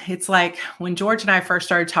want. It's like when George and I first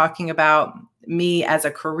started talking about me as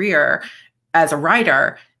a career, as a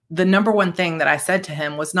writer, the number one thing that I said to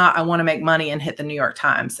him was not, I want to make money and hit the New York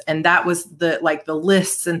Times. And that was the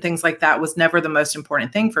lists and things like that was never the most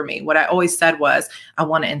important thing for me. What I always said was, I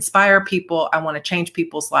want to inspire people. I want to change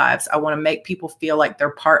people's lives. I want to make people feel like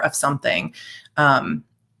they're part of something.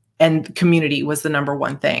 And community was the number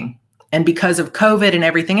one thing. And because of COVID and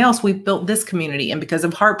everything else, we've built this community. And because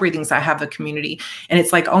of Heart Breathings, I have a community. And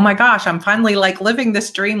it's like, oh my gosh, I'm finally like living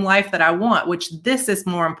this dream life that I want, which this is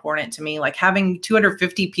more important to me. Like having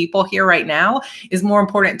 250 people here right now is more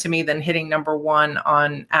important to me than hitting #1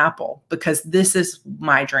 on Apple, because this is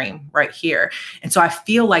my dream right here. And so I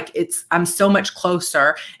feel like I'm so much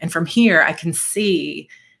closer. And from here, I can see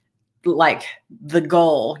like the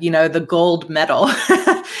goal, the gold medal.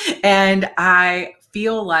 And I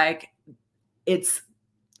feel like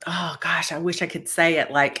oh gosh, I wish I could say it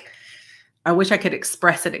I wish I could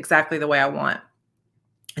express it exactly the way I want.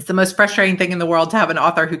 It's the most frustrating thing in the world to have an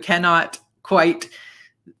author who cannot quite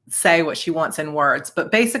say what she wants in words.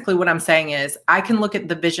 But basically what I'm saying is I can look at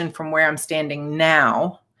the vision from where I'm standing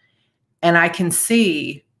now, and I can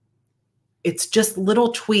see it's just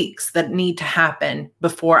little tweaks that need to happen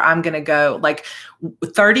before I'm going to go. Like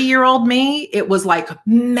 30-year-old me, it was like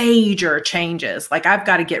major changes. Like I've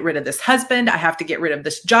got to get rid of this husband. I have to get rid of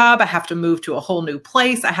this job. I have to move to a whole new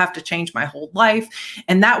place. I have to change my whole life.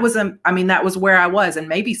 And that was, that was where I was. And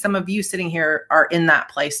maybe some of you sitting here are in that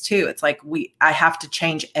place too. It's like I have to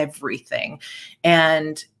change everything.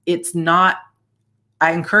 And it's not,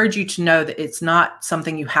 I encourage you to know that it's not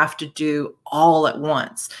something you have to do all at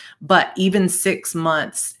once, but even 6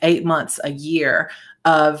 months, 8 months, a year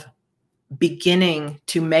of beginning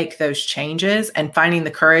to make those changes and finding the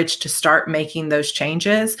courage to start making those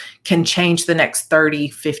changes can change the next 30,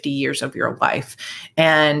 50 years of your life.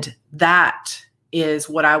 And that is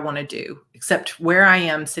what I want to do, except where I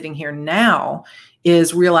am sitting here now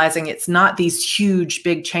is realizing it's not these huge,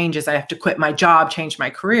 big changes. I have to quit my job, change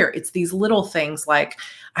my career. It's these little things like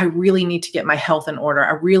I really need to get my health in order.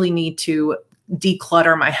 I really need to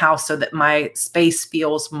declutter my house so that my space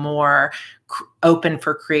feels more open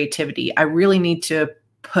for creativity. I really need to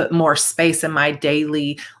put more space in my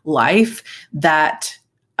daily life that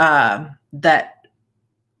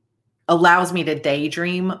allows me to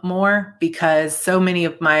daydream more, because so many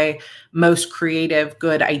of my most creative,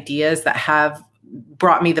 good ideas that have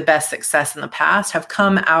brought me the best success in the past have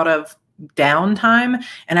come out of downtime,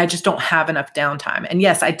 and I just don't have enough downtime. And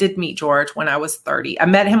yes, I did meet George when I was 30. I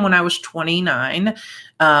met him when I was 29.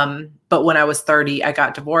 But when I was 30, I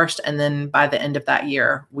got divorced. And then by the end of that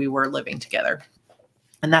year, we were living together.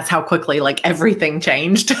 And that's how quickly like everything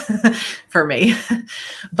changed for me.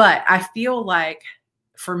 But I feel like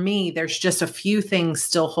for me, there's just a few things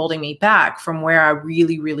still holding me back from where I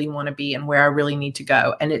really, really want to be and where I really need to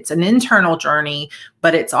go. And it's an internal journey,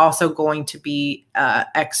 but it's also going to be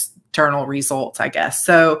external results, I guess.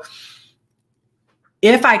 So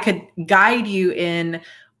if I could guide you in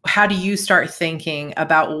how do you start thinking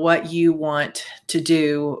about what you want to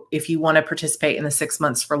do if you want to participate in the 6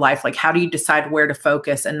 months for life, like how do you decide where to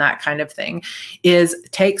focus and that kind of thing, is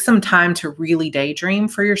take some time to really daydream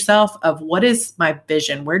for yourself of what is my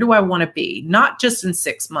vision? Where do I want to be? Not just in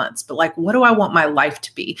 6 months, but like, what do I want my life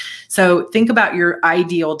to be? So think about your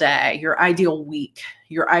ideal day, your ideal week,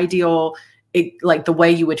 your ideal, like the way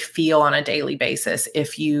you would feel on a daily basis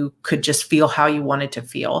if you could just feel how you wanted to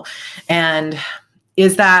feel. And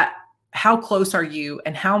is that how close are you,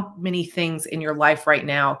 and how many things in your life right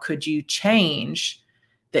now could you change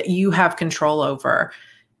that you have control over?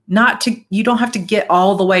 You don't have to get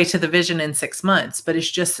all the way to the vision in 6 months, but it's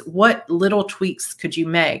just what little tweaks could you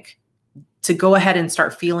make to go ahead and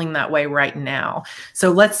start feeling that way right now?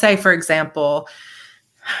 So let's say, for example,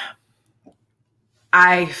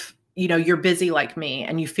 you're busy like me,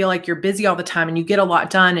 and you feel like you're busy all the time and you get a lot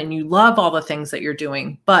done and you love all the things that you're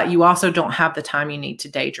doing, but you also don't have the time you need to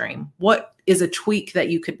daydream. What is a tweak that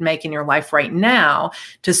you could make in your life right now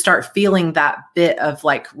to start feeling that bit of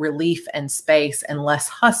like relief and space and less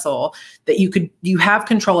hustle that you have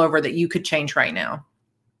control over, that you could change right now?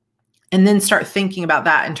 And then start thinking about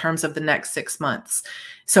that in terms of the next 6 months.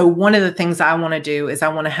 So one of the things I want to do is I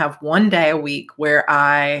want to have one day a week where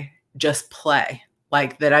I just play.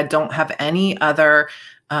 Like that I don't have any other,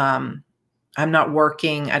 I'm not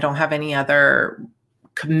working. I don't have any other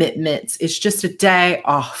commitments. It's just a day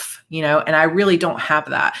off, and I really don't have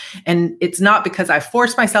that. And it's not because I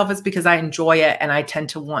force myself, it's because I enjoy it. And I tend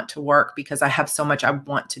to want to work because I have so much I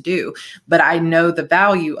want to do. But I know the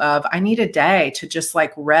value of, I need a day to just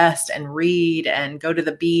like rest and read and go to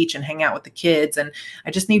the beach and hang out with the kids. And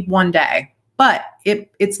I just need one day, but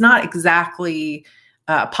it's not exactly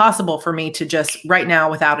possible for me to just right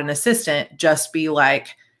now without an assistant, just be like,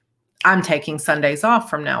 I'm taking Sundays off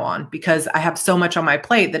from now on because I have so much on my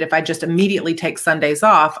plate that if I just immediately take Sundays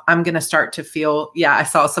off, I'm going to start to feel, yeah, I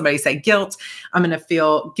saw somebody say guilt. I'm going to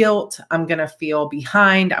feel guilt. I'm going to feel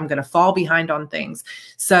behind. I'm going to fall behind on things.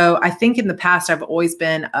 So I think in the past, I've always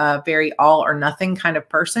been a very all or nothing kind of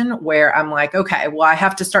person where I'm like, okay, well, I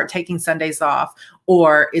have to start taking Sundays off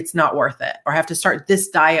or it's not worth it. Or I have to start this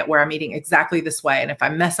diet where I'm eating exactly this way. And if I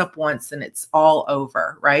mess up once, then it's all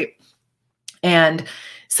over, right? And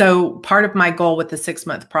so part of my goal with the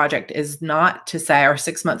 6-month project is not to say, or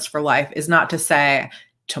 6 months for life is not to say,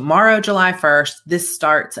 tomorrow, July 1st, this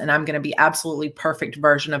starts and I'm going to be absolutely perfect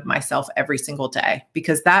version of myself every single day,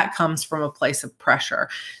 because that comes from a place of pressure.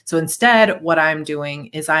 So instead, what I'm doing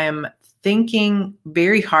is I am thinking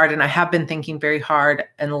very hard, and I have been thinking very hard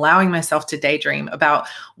and allowing myself to daydream about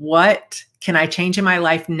what can I change in my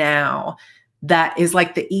life now that is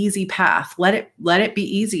like the easy path. Let it be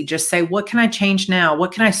easy. Just say, what can I change now?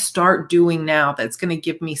 What can I start doing now that's going to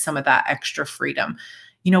give me some of that extra freedom?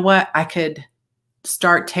 You know what? I could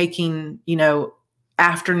start taking,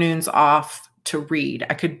 afternoons off to read.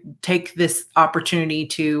 I could take this opportunity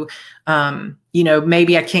to,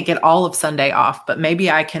 maybe I can't get all of Sunday off, but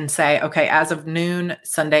maybe I can say, okay, as of noon,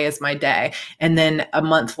 Sunday is my day. And then a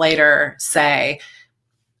month later say,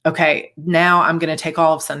 okay, now I'm going to take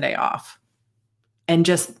all of Sunday off. And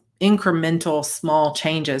just incremental small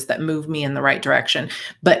changes that move me in the right direction.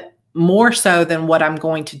 But more so than what I'm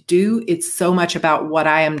going to do, it's so much about what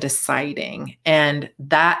I am deciding. And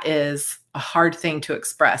that is a hard thing to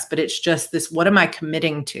express, but it's just this, what am I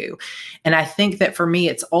committing to? And I think that for me,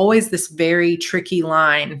 it's always this very tricky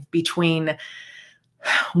line between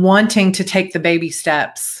wanting to take the baby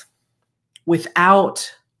steps without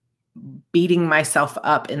beating myself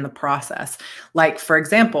up in the process. Like, for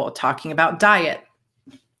example, talking about diet.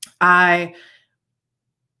 I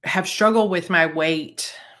have struggled with my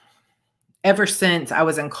weight ever since I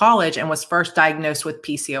was in college and was first diagnosed with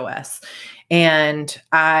PCOS. And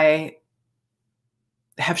I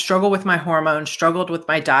have struggled with my hormones, struggled with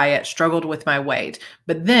my diet, struggled with my weight.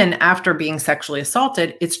 But then after being sexually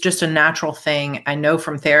assaulted, it's just a natural thing, I know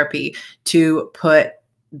from therapy, to put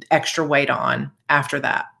extra weight on after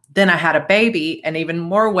that. Then I had a baby and even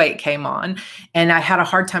more weight came on and I had a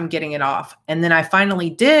hard time getting it off. And then I finally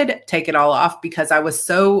did take it all off because I was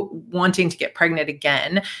so wanting to get pregnant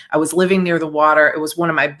again. I was living near the water. It was one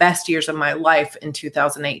of my best years of my life in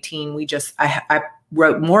 2018. I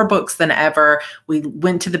wrote more books than ever. We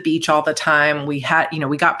went to the beach all the time. We had,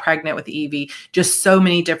 we got pregnant with Evie. Just so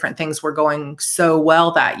many different things were going so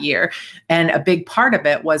well that year. And a big part of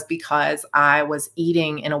it was because I was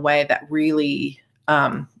eating in a way that really,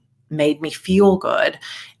 made me feel good.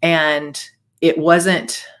 And it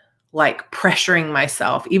wasn't like pressuring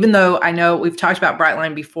myself, even though I know we've talked about Bright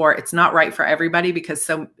Line before, it's not right for everybody because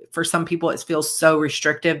for some people, it feels so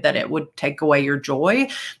restrictive that it would take away your joy.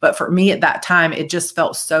 But for me at that time, it just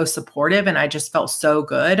felt so supportive and I just felt so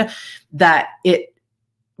good that it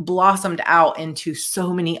blossomed out into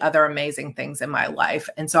so many other amazing things in my life.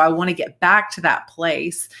 And so I want to get back to that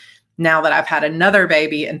place. Now that I've had another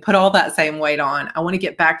baby and put all that same weight on, I want to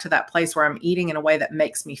get back to that place where I'm eating in a way that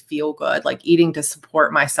makes me feel good, like eating to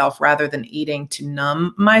support myself rather than eating to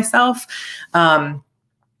numb myself. And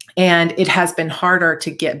it has been harder to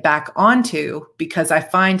get back onto because I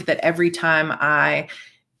find that every time I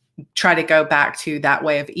try to go back to that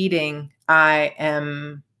way of eating, I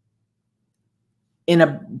am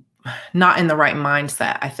not in the right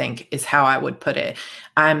mindset, I think is how I would put it.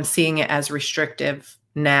 I'm seeing it as restrictive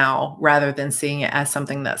now rather than seeing it as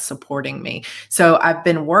something that's supporting me. So I've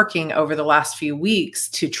been working over the last few weeks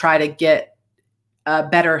to try to get a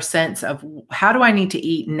better sense of how do I need to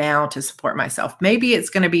eat now to support myself? Maybe it's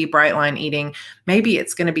going to be Bright Line eating. Maybe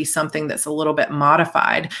it's going to be something that's a little bit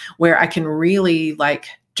modified where I can really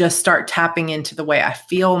just start tapping into the way I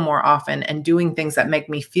feel more often and doing things that make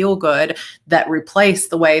me feel good that replace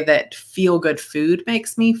the way that feel good food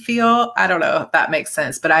makes me feel. I don't know if that makes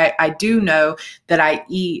sense, but I do know that I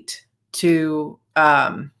eat to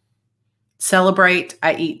celebrate.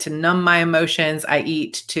 I eat to numb my emotions. I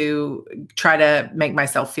eat to try to make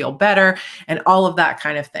myself feel better and all of that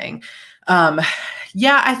kind of thing.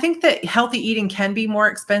 Yeah, I think that healthy eating can be more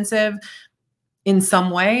expensive in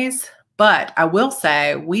some ways. But I will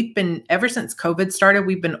say ever since COVID started,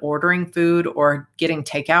 we've been ordering food or getting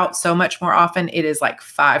takeout so much more often. It is like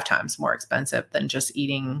 5 times more expensive than just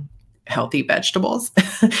eating healthy vegetables.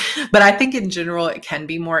 But I think in general, it can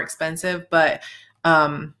be more expensive. But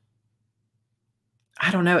I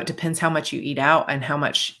don't know. It depends how much you eat out and how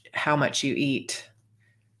much you eat,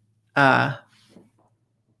 kind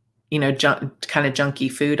of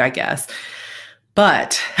junky food, I guess.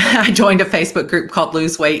 But I joined a Facebook group called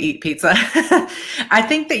Lose Weight, Eat Pizza. I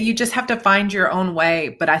think that you just have to find your own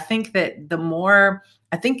way. But I think that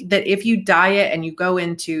I think that if you diet and you go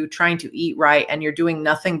into trying to eat right and you're doing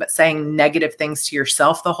nothing but saying negative things to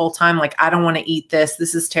yourself the whole time, like, I don't want to eat this,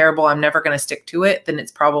 this is terrible, I'm never going to stick to it, then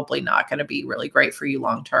it's probably not going to be really great for you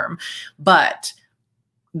long term. But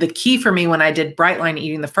the key for me when I did bright line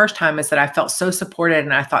eating the first time is that I felt so supported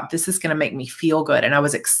and I thought this is going to make me feel good. And I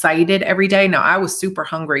was excited every day. Now, I was super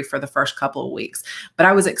hungry for the first couple of weeks, but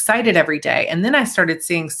I was excited every day. And then I started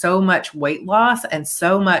seeing so much weight loss and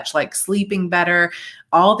so much like sleeping better,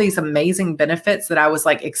 all these amazing benefits that I was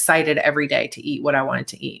like excited every day to eat what I wanted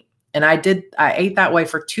to eat. And I ate that way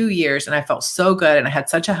for 2 years and I felt so good. And I had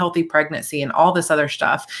such a healthy pregnancy and all this other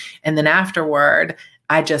stuff. And then afterward,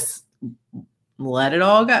 I just let it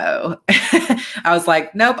all go. I was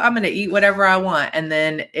like, nope, I'm going to eat whatever I want. And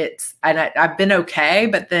then I've been okay.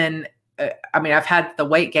 But then, I mean, I've had the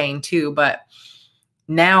weight gain too, but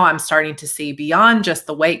now I'm starting to see beyond just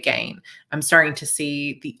the weight gain. I'm starting to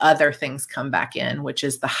see the other things come back in, which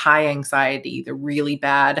is the high anxiety, the really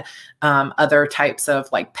bad other types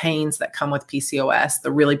of like pains that come with PCOS,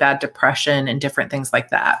 the really bad depression and different things like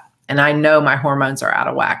that. And I know my hormones are out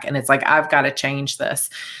of whack and it's like, I've got to change this.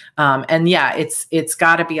 And yeah, it's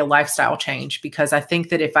got to be a lifestyle change, because I think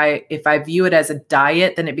that if I view it as a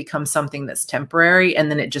diet, then it becomes something that's temporary and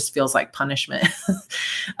then it just feels like punishment.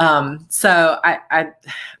 So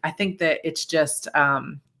I think that it's just,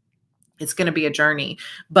 it's going to be a journey.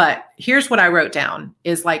 But here's what I wrote down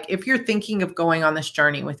is like, if you're thinking of going on this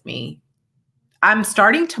journey with me, I'm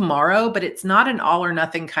starting tomorrow, but it's not an all or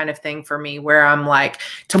nothing kind of thing for me where I'm like,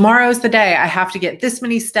 tomorrow's the day I have to get this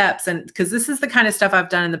many steps. And because this is the kind of stuff I've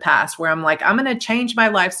done in the past where I'm like, I'm going to change my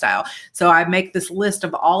lifestyle. So I make this list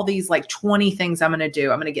of all these like 20 things I'm going to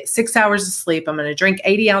do. I'm going to get 6 hours of sleep. I'm going to drink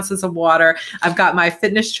 80 ounces of water. I've got my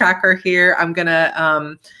fitness tracker here. I'm going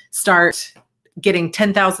to start getting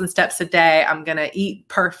 10,000 steps a day. I'm going to eat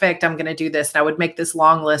perfect. I'm going to do this. And I would make this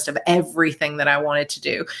long list of everything that I wanted to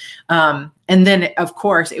do. And then of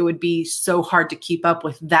course it would be so hard to keep up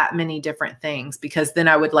with that many different things, because then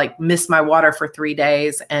I would like miss my water for 3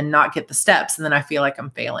 days and not get the steps. And then I feel like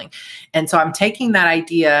I'm failing. And so I'm taking that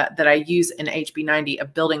idea that I use in HB90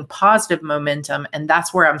 of building positive momentum. And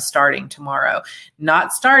that's where I'm starting tomorrow,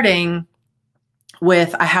 not starting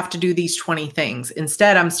with, I have to do these 20 things.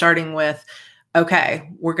 Instead, I'm starting with, okay,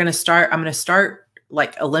 I'm going to start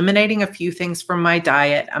like eliminating a few things from my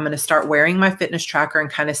diet. I'm going to start wearing my fitness tracker and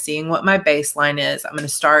kind of seeing what my baseline is. I'm going to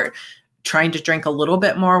start trying to drink a little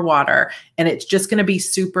bit more water, and it's just going to be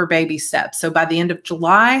super baby steps. So by the end of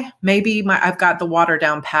July, maybe I've got the water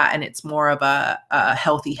down pat and it's more of a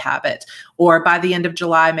healthy habit. Or by the end of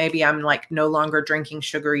July, maybe I'm like no longer drinking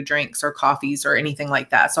sugary drinks or coffees or anything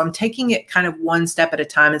like that. So I'm taking it kind of one step at a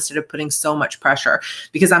time instead of putting so much pressure,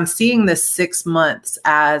 because I'm seeing this 6 months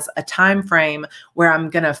as a time frame where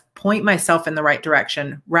I'm going to point myself in the right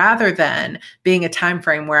direction, rather than being a time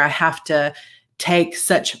frame where I have to take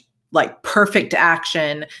such like perfect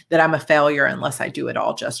action that I'm a failure unless I do it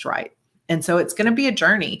all just right. And so it's going to be a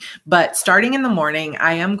journey, but starting in the morning,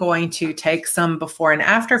 I am going to take some before and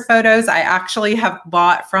after photos. I actually have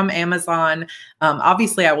bought from Amazon.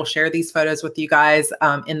 Obviously I will share these photos with you guys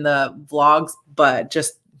in the vlogs, but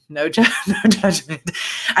just no judgment.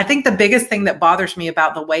 I think the biggest thing that bothers me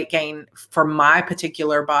about the weight gain for my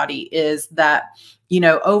particular body is that, you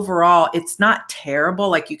know, overall, it's not terrible.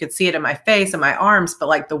 Like you could see it in my face and my arms, but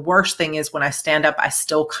like the worst thing is when I stand up, I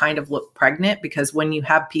still kind of look pregnant, because when you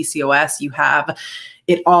have PCOS,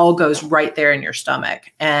 it all goes right there in your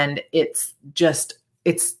stomach. And it's just,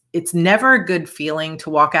 it's never a good feeling to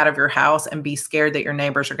walk out of your house and be scared that your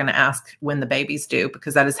neighbors are going to ask when the baby's due,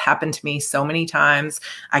 because that has happened to me so many times.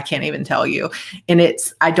 I can't even tell you. And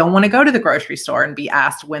I don't want to go to the grocery store and be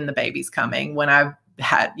asked when the baby's coming when I've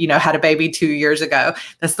had a baby 2 years ago.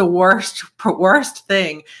 That's the worst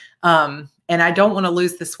thing. And I don't want to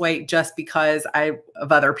lose this weight just because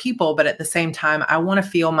of other people, but at the same time, I want to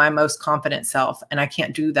feel my most confident self. And I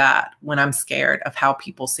can't do that when I'm scared of how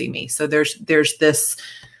people see me. So there's this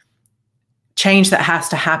change that has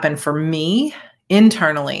to happen for me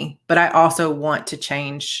internally, but I also want to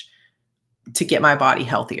change to get my body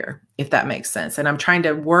healthier, if that makes sense. And I'm trying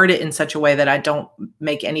to word it in such a way that I don't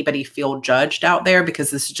make anybody feel judged out there,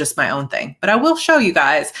 because this is just my own thing. But I will show you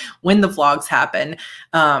guys when the vlogs happen.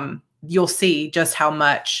 You'll see just how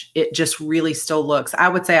much it just really still looks. I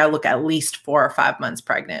would say I look at least 4 or 5 months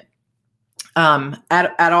pregnant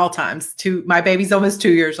at all times. My baby's almost 2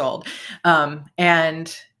 years old.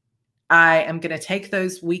 And I am going to take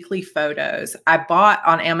those weekly photos. I bought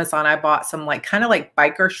on Amazon, I bought some like kind of like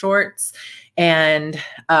biker shorts, and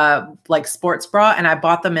like sports bra. And I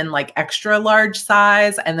bought them in like extra large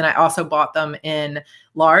size. And then I also bought them in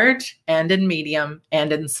large and in medium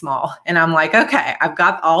and in small. And I'm like, okay, I've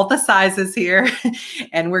got all the sizes here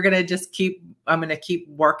and we're going to just I'm going to keep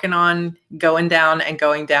working on going down and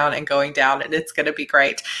going down and going down. And it's going to be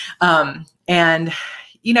great. And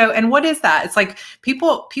you know, and what is that? It's like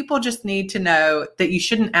people just need to know that you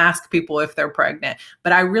shouldn't ask people if they're pregnant.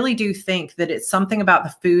 But I really do think that it's something about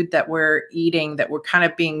the food that we're eating that we're kind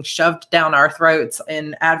of being shoved down our throats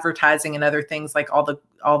in advertising and other things, like all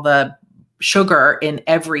the sugar in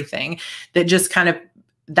everything, that just kind of,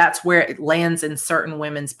 that's where it lands in certain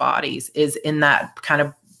women's bodies, is in that kind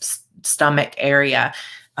of stomach area.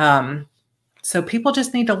 So people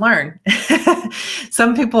just need to learn.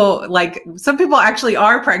 Some people actually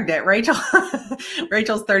are pregnant.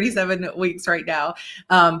 Rachel's 37 weeks right now.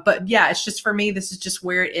 But yeah, it's just, for me, this is just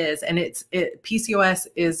where it is. And PCOS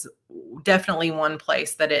is definitely one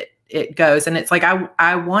place that it goes. And it's like,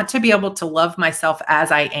 I want to be able to love myself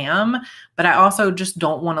as I am, but I also just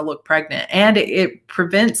don't want to look pregnant. And it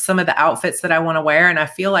prevents some of the outfits that I want to wear. And I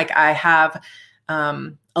feel like I have,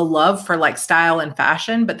 a love for like style and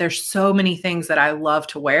fashion, but there's so many things that I love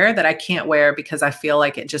to wear that I can't wear because I feel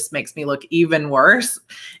like it just makes me look even worse.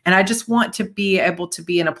 And I just want to be able to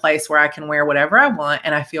be in a place where I can wear whatever I want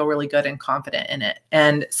and I feel really good and confident in it.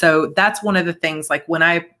 And so that's one of the things, like when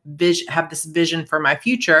I have this vision for my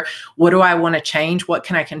future, what do I want to change? What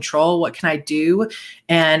can I control? What can I do?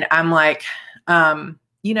 And I'm like,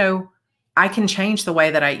 you know, I can change the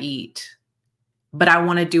way that I eat, but I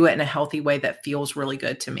want to do it in a healthy way that feels really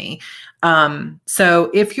good to me.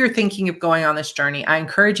 So if you're thinking of going on this journey, I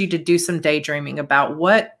encourage you to do some daydreaming about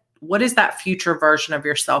what is that future version of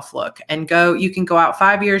yourself look, and you can go out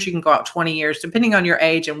 5 years, you can go out 20 years, depending on your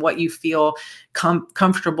age and what you feel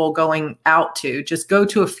comfortable going out to. Just go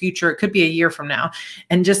to a future. It could be a year from now,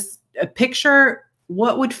 and just picture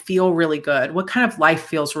what would feel really good. What kind of life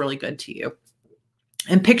feels really good to you,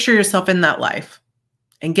 and picture yourself in that life.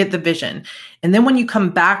 And get the vision. And then when you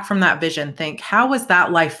come back from that vision, think, how does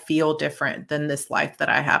that life feel different than this life that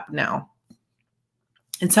I have now?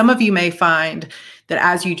 And some of you may find that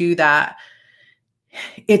as you do that,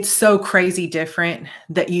 it's so crazy different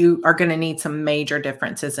that you are going to need some major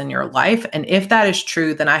differences in your life. And if that is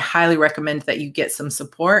true, then I highly recommend that you get some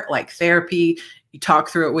support, like therapy. You talk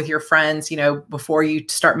through it with your friends, you know, before you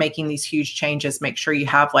start making these huge changes. Make sure you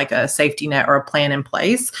have like a safety net or a plan in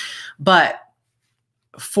place. But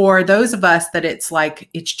for those of us that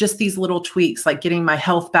it's just these little tweaks, like getting my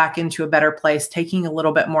health back into a better place, taking a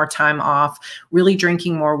little bit more time off, really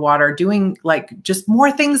drinking more water, doing like just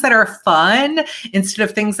more things that are fun instead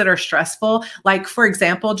of things that are stressful. Like, for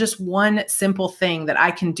example, just one simple thing that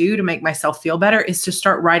I can do to make myself feel better is to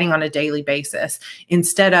start writing on a daily basis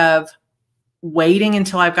instead of waiting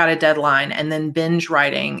until I've got a deadline and then binge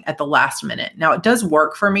writing at the last minute. Now, it does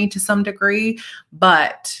work for me to some degree,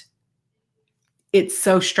 but it's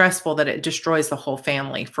so stressful that it destroys the whole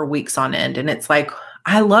family for weeks on end. And it's like,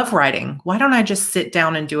 I love writing. Why don't I just sit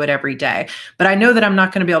down and do it every day? But I know that I'm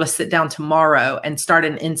not going to be able to sit down tomorrow and start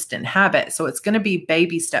an instant habit. So it's going to be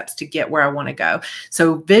baby steps to get where I want to go.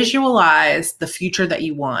 So visualize the future that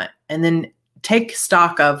you want, and then take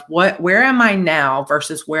stock of where am I now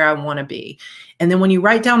versus where I want to be. And then when you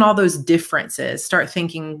write down all those differences, start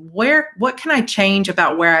thinking, what can I change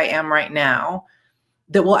about where I am right now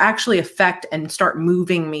that will actually affect and start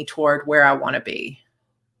moving me toward where I want to be.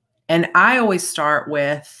 And I always start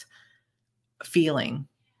with feeling.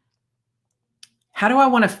 How do I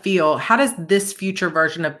want to feel? How does this future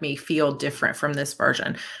version of me feel different from this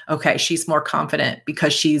version? Okay, she's more confident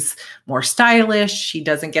because she's more stylish. She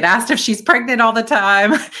doesn't get asked if she's pregnant all the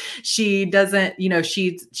time. She doesn't, you know,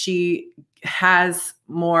 she has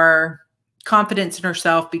more confidence in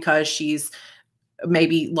herself because she's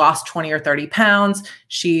maybe lost 20 or 30 pounds.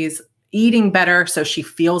 She's eating better, so she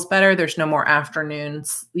feels better. There's no more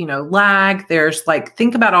afternoons, you know, lag. There's like,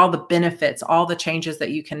 think about all the benefits, all the changes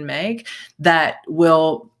that you can make that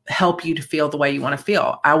will help you to feel the way you want to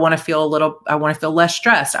feel. I want to feel less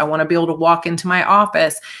stressed. I want to be able to walk into my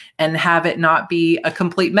office and have it not be a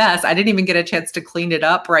complete mess. I didn't even get a chance to clean it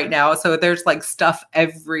up right now. So there's like stuff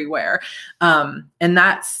everywhere. And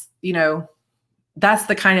that's, you know, that's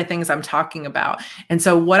the kind of things I'm talking about. And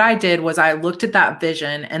so what I did was I looked at that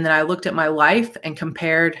vision, and then I looked at my life and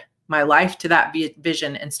compared my life to that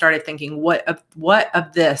vision and started thinking, what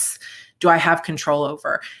of this do I have control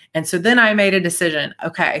over? And so then I made a decision.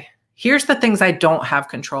 Okay, here's the things I don't have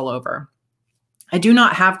control over. I do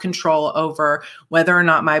not have control over whether or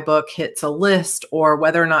not my book hits a list or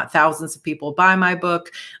whether or not thousands of people buy my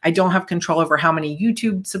book. I don't have control over how many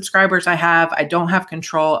YouTube subscribers I have. I don't have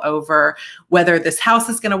control over whether this house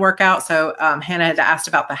is going to work out. So Hannah had asked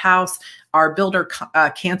about the house. Our builder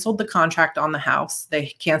canceled the contract on the house. They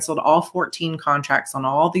canceled all 14 contracts on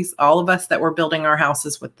all of us that were building our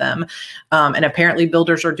houses with them. And apparently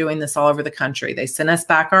builders are doing this all over the country. They sent us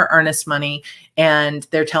back our earnest money, and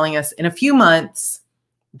they're telling us in a few months,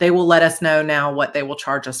 they will let us know now what they will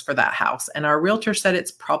charge us for that house. And our realtor said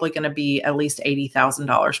it's probably going to be at least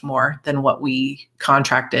 $80,000 more than what we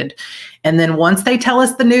contracted. And then once they tell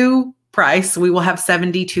us the new price, we will have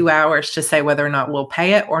 72 hours to say whether or not we'll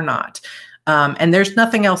pay it or not. And there's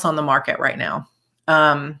nothing else on the market right now.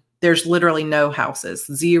 There's literally no houses,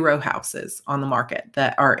 0 houses on the market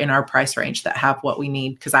that are in our price range that have what we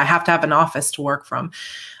need, because I have to have an office to work from.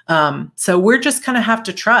 So we're just kind of have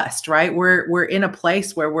to trust, right? We're in a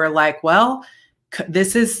place where we're like, well,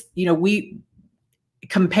 this is, you know, we,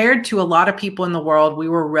 compared to a lot of people in the world, we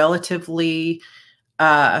were relatively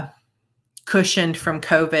cushioned from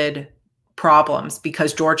COVID problems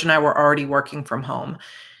because George and I were already working from home.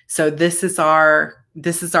 So this is our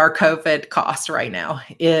COVID cost right now,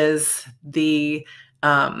 is the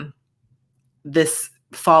this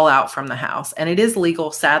fallout from the house. And it is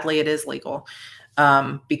legal. Sadly, it is legal,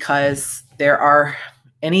 because there are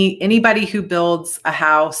anybody who builds a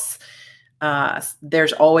house,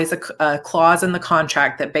 there's always a clause in the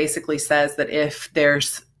contract that basically says that if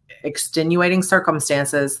there's extenuating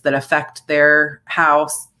circumstances that affect their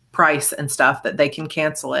house price and stuff, that they can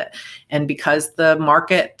cancel it. And because the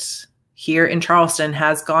market here in Charleston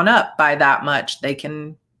has gone up by that much, they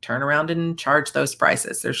can turn around and charge those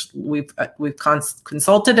prices. We've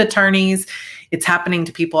consulted attorneys. It's happening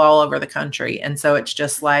to people all over the country. And so it's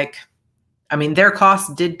just like, I mean, their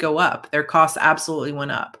costs did go up. Their costs absolutely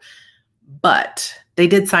went up, but they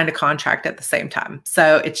did sign a contract at the same time.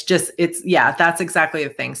 So yeah, that's exactly the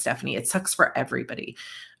thing, Stephanie. It sucks for everybody.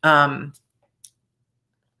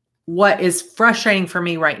 What is frustrating for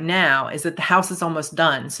me right now is that the house is almost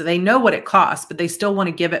done. So they know what it costs, but they still want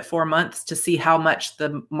to give it 4 months to see how much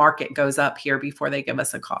the market goes up here before they give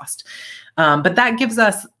us a cost. But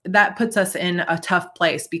that puts us in a tough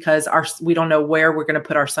place because we don't know where we're going to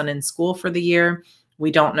put our son in school for the year.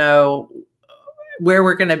 We don't know where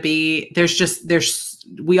we're going to be.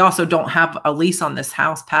 We also don't have a lease on this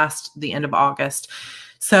house past the end of August.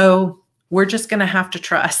 So we're just going to have to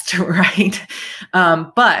trust, right?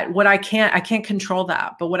 But what I can't control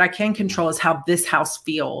that. But what I can control is how this house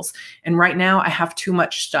feels. And right now I have too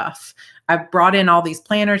much stuff. I've brought in all these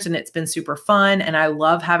planners and it's been super fun. And I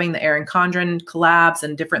love having the Erin Condren collabs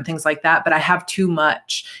and different things like that, but I have too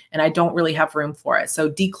much and I don't really have room for it. So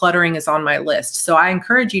decluttering is on my list. So I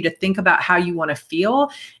encourage you to think about how you want to feel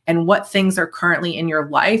and what things are currently in your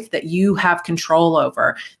life that you have control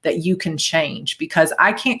over, that you can change, because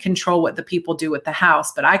I can't control what the people do with the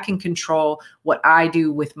house, but I can control what I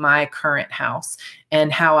do with my current house and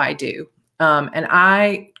how I do. And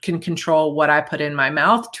I can control what I put in my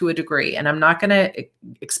mouth to a degree. And I'm not going to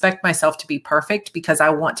expect myself to be perfect because I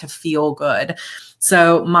want to feel good.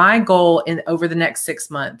 So my goal over the next 6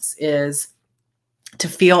 months is to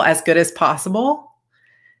feel as good as possible,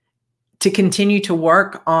 to continue to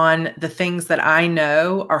work on the things that I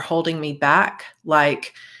know are holding me back,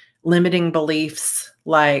 like limiting beliefs,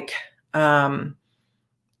 like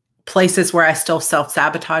places where I still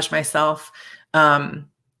self-sabotage myself.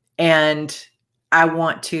 And I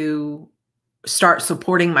want to start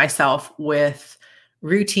supporting myself with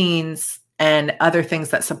routines and other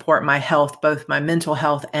things that support my health, both my mental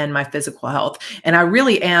health and my physical health. And I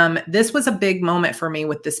really am, this was a big moment for me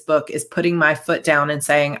with this book, is putting my foot down and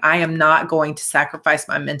saying, I am not going to sacrifice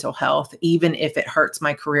my mental health, even if it hurts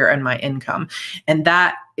my career and my income. And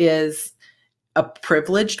that is a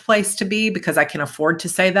privileged place to be because I can afford to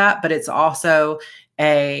say that, but it's also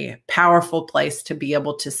a powerful place to be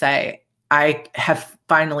able to say, I have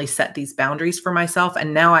finally set these boundaries for myself.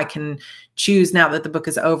 And now I can choose, now that the book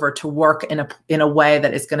is over, to work in a way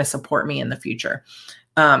that is going to support me in the future.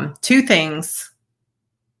 2 things.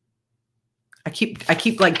 I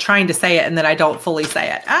keep like trying to say it and then I don't fully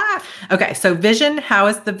say it. Okay. So vision. How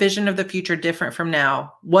is the vision of the future different from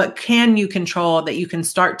now? What can you control that you can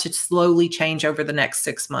start to slowly change over the next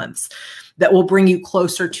 6 months that will bring you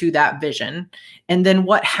closer to that vision? And then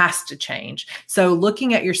what has to change? So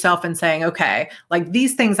looking at yourself and saying, okay, like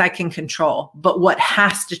these things I can control, but what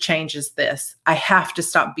has to change is this. I have to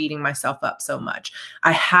stop beating myself up so much.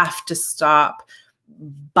 I have to stop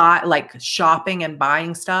shopping and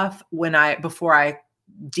buying stuff before I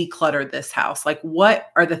declutter this house? Like,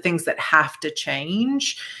 what are the things that have to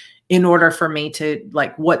change in order for me to,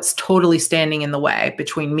 like, what's totally standing in the way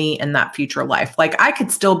between me and that future life? Like, I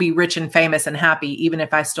could still be rich and famous and happy even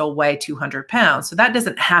if I still weigh 200 pounds. So that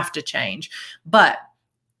doesn't have to change. But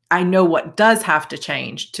I know what does have to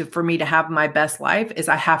change for me to have my best life is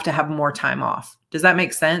I have to have more time off. Does that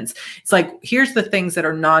make sense? It's like, here's the things that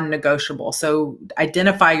are non-negotiable. So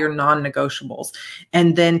identify your non-negotiables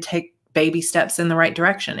and then take baby steps in the right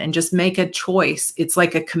direction and just make a choice. It's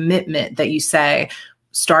like a commitment that you say,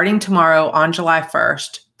 starting tomorrow on July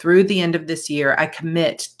 1st through the end of this year, I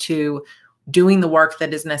commit to doing the work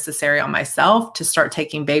that is necessary on myself to start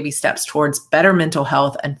taking baby steps towards better mental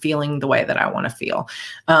health and feeling the way that I want to feel.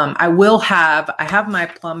 I have my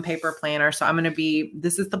plum paper planner. So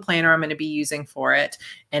this is the planner I'm going to be using for it.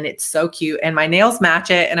 And it's so cute. And my nails match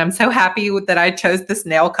it. And I'm so happy that I chose this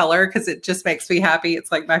nail color because it just makes me happy.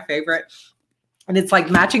 It's like my favorite. And it's like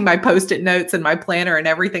matching my Post-it notes and my planner and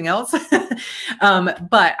everything else.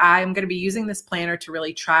 But I'm going to be using this planner to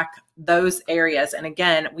really track those areas. And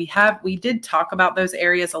again, we did talk about those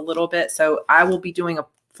areas a little bit. So I will be doing a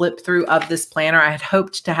flip through of this planner. I had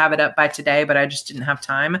hoped to have it up by today, but I just didn't have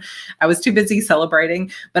time. I was too busy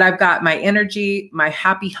celebrating. But I've got my energy, my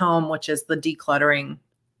happy home, which is the decluttering,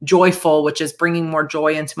 joyful, which is bringing more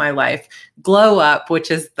joy into my life, glow up, which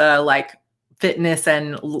is the like fitness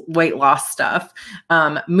and weight loss stuff,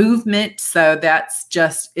 movement. So that's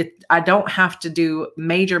just it. I don't have to do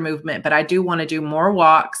major movement, but I do want to do more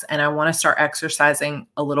walks and I want to start exercising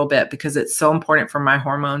a little bit because it's so important for my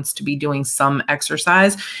hormones to be doing some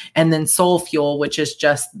exercise. And then soul fuel, which is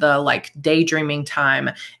just the like daydreaming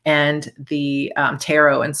time and the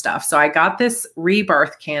tarot and stuff. So I got this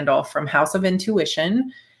rebirth candle from House of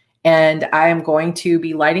Intuition, and I am going to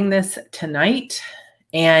be lighting this tonight.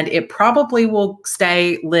 And it probably will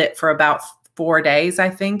stay lit for about 4 days, I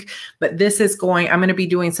think. But I'm going to be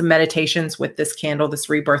doing some meditations with this candle, this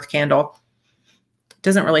rebirth candle.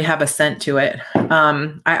 Doesn't really have a scent to it.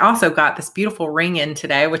 I also got this beautiful ring in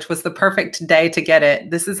today, which was the perfect day to get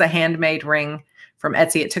it. This is a handmade ring from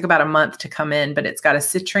Etsy. It took about a month to come in, but it's got a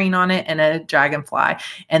citrine on it and a dragonfly.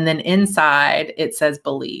 And then inside it says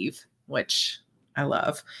believe, which I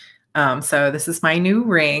love. So this is my new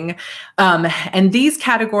ring. And these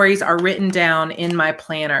categories are written down in my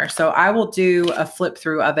planner. So I will do a flip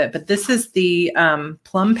through of it, but this is the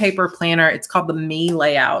plum paper planner. It's called the Me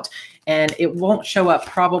layout, and it won't show up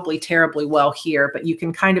probably terribly well here, but you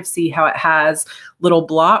can kind of see how it has little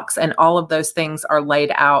blocks and all of those things are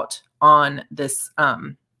laid out on this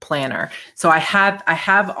planner. So I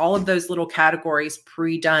have all of those little categories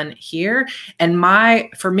pre-done here. And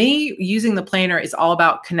for me, using the planner is all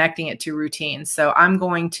about connecting it to routines. So I'm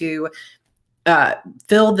going to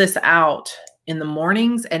fill this out in the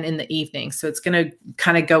mornings and in the evenings. So it's going to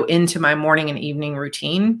kind of go into my morning and evening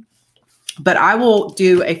routine. But I will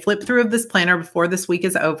do a flip through of this planner before this week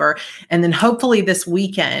is over. And then hopefully this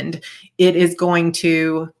weekend, I'm going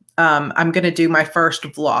to do my first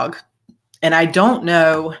vlog. And I don't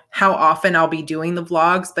know how often I'll be doing the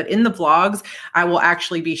vlogs, but in the vlogs, I will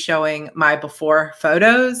actually be showing my before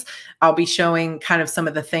photos. I'll be showing kind of some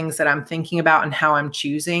of the things that I'm thinking about and how I'm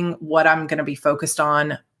choosing what I'm going to be focused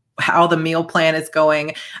on, how the meal plan is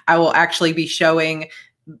going. I will actually be showing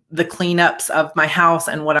the cleanups of my house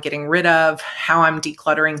and what I'm getting rid of, how I'm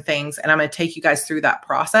decluttering things. And I'm going to take you guys through that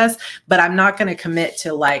process, but I'm not going to commit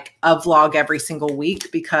to like a vlog every single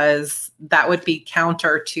week because that would be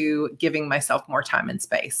counter to giving myself more time and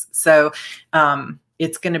space. So,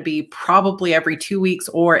 it's going to be probably every 2 weeks,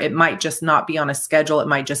 or it might just not be on a schedule. It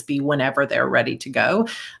might just be whenever they're ready to go.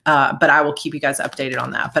 But I will keep you guys updated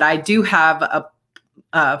on that. But I do have a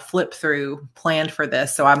flip through planned for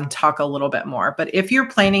this. So I'm talk a little bit more, but if you're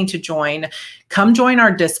planning to join, come join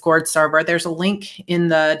our Discord server. There's a link in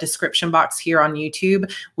the description box here on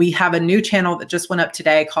YouTube. We have a new channel that just went up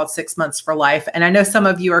today called 6 Months for Life. And I know some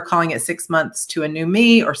of you are calling it 6 months to a new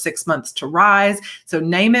me or 6 months to rise. So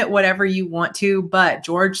name it whatever you want to, but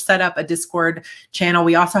George set up a Discord channel.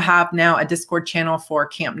 We also have now a Discord channel for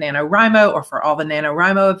Camp NaNoWriMo or for all the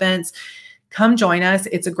NaNoWriMo events. Come join us.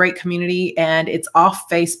 It's a great community and it's off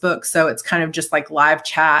Facebook. So it's kind of just like live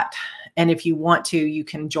chat. And if you want to, you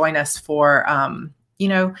can join us for,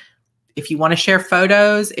 if you want to share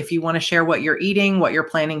photos, if you want to share what you're eating, what you're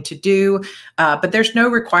planning to do. But there's no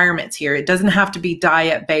requirements here. It doesn't have to be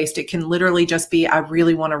diet based. It can literally just be, I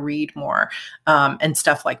really want to read more and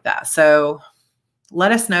stuff like that. So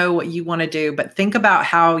let us know what you want to do, but think about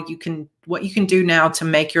what you can do now to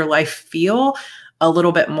make your life feel a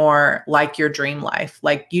little bit more like your dream life.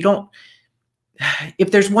 Like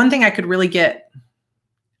if there's one thing I could really get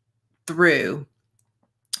through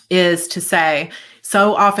is to say,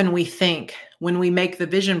 so often we think when we make the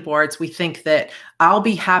vision boards, we think that I'll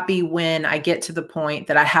be happy when I get to the point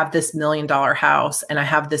that I have this $1 million house and I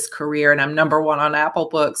have this career and I'm #1 on Apple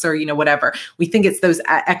Books or, whatever. We think it's those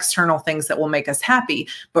external things that will make us happy.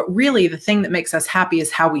 But really the thing that makes us happy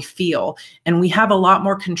is how we feel. And we have a lot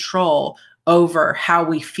more control over how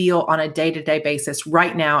we feel on a day-to-day basis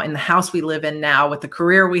right now in the house we live in now, with the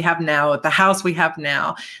career we have now, with the house we have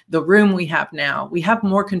now, the room we have now. We have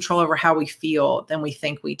more control over how we feel than we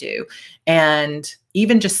think we do. And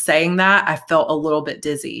even just saying that, I felt a little bit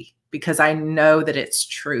dizzy because I know that it's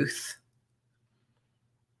truth.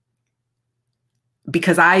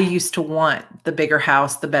 Because I used to want the bigger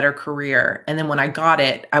house, the better career. And then when I got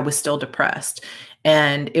it, I was still depressed.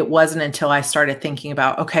 And it wasn't until I started thinking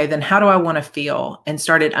about, okay, then how do I want to feel? And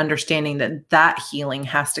started understanding that that healing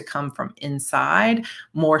has to come from inside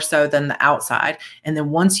more so than the outside. And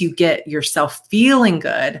then once you get yourself feeling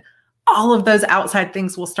good, all of those outside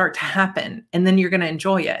things will start to happen and then you're going to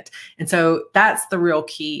enjoy it. And so that's the real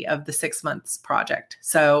key of the 6 months project.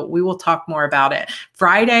 So we will talk more about it.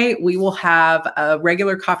 Friday, we will have a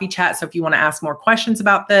regular coffee chat. So if you want to ask more questions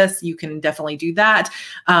about this, you can definitely do that.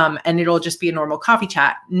 And it'll just be a normal coffee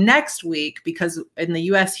chat. Next week, because in the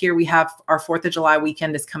US here, we have our 4th of July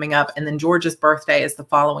weekend is coming up and then George's birthday is the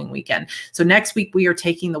following weekend. So next week we are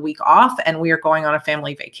taking the week off and we are going on a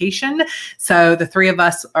family vacation. So the 3 of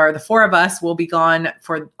us, or the 4 of us, will be gone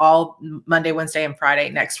for all Monday, Wednesday, and Friday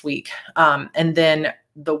next week. And then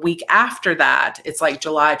the week after that, it's like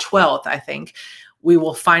July 12th, I think, we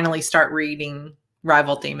will finally start reading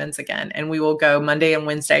Rival Demons again. And we will go Monday and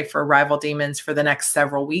Wednesday for Rival Demons for the next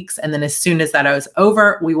several weeks. And then as soon as that is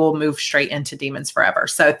over, we will move straight into Demons Forever.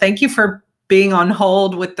 So thank you for being on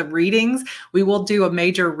hold with the readings. We will do a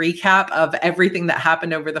major recap of everything that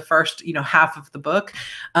happened over the first, half of the book,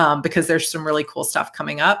 because there's some really cool stuff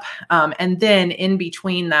coming up. And then in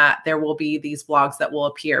between that, there will be these vlogs that will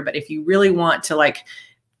appear. But if you really want to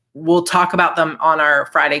we'll talk about them on our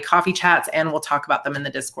Friday coffee chats and we'll talk about them in the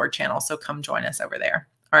Discord channel. So come join us over there.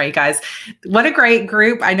 All right, guys, what a great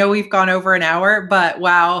group. I know we've gone over an hour, but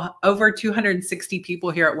wow, over 260 people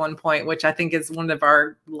here at one point, which I think is one of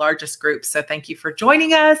our largest groups. So thank you for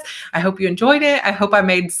joining us. I hope you enjoyed it. I hope I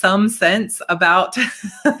made some sense about,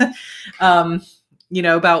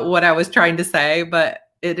 about what I was trying to say, but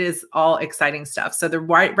it is all exciting stuff. So the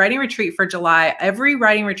writing retreat for July, every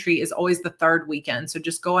writing retreat is always the 3rd weekend. So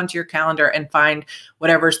just go onto your calendar and find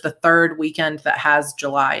whatever's the 3rd weekend that has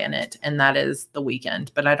July in it. And that is the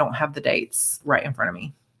weekend, but I don't have the dates right in front of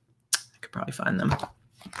me. I could probably find them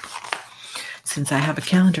since I have a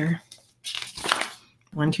calendar.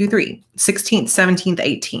 1, 2, 3, 16th, 17th,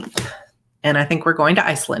 18th. And I think we're going to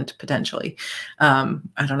Iceland potentially. I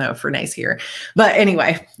don't know if Renee's here, but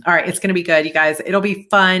anyway, all right, it's going to be good, you guys. It'll be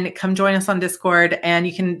fun. Come join us on Discord,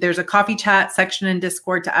 and there's a coffee chat section in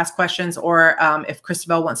Discord to ask questions, or if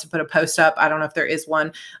Christabel wants to put a post up, I don't know if there is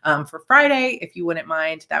one for Friday. If you wouldn't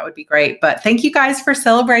mind, that would be great. But thank you guys for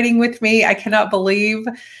celebrating with me. I cannot believe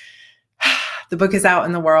the book is out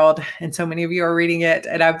in the world and so many of you are reading it,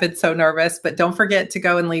 and I've been so nervous. But don't forget to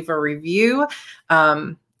go and leave a review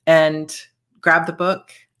and grab the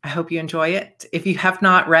book. I hope you enjoy it. If you have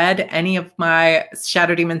not read any of my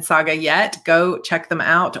Shadow Demon saga yet, go check them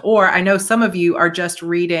out. Or I know some of you are just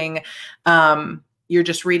reading, you're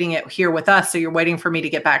just reading it here with us. So you're waiting for me to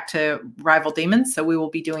get back to Rival Demons. So we will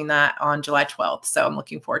be doing that on July 12th. So I'm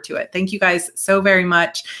looking forward to it. Thank you guys so very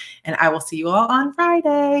much. And I will see you all on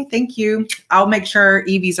Friday. Thank you. I'll make sure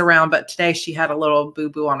Evie's around, but today she had a little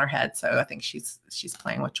boo-boo on her head. So I think she's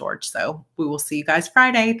playing with George. So we will see you guys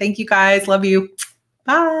Friday. Thank you guys. Love you.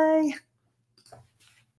 Bye.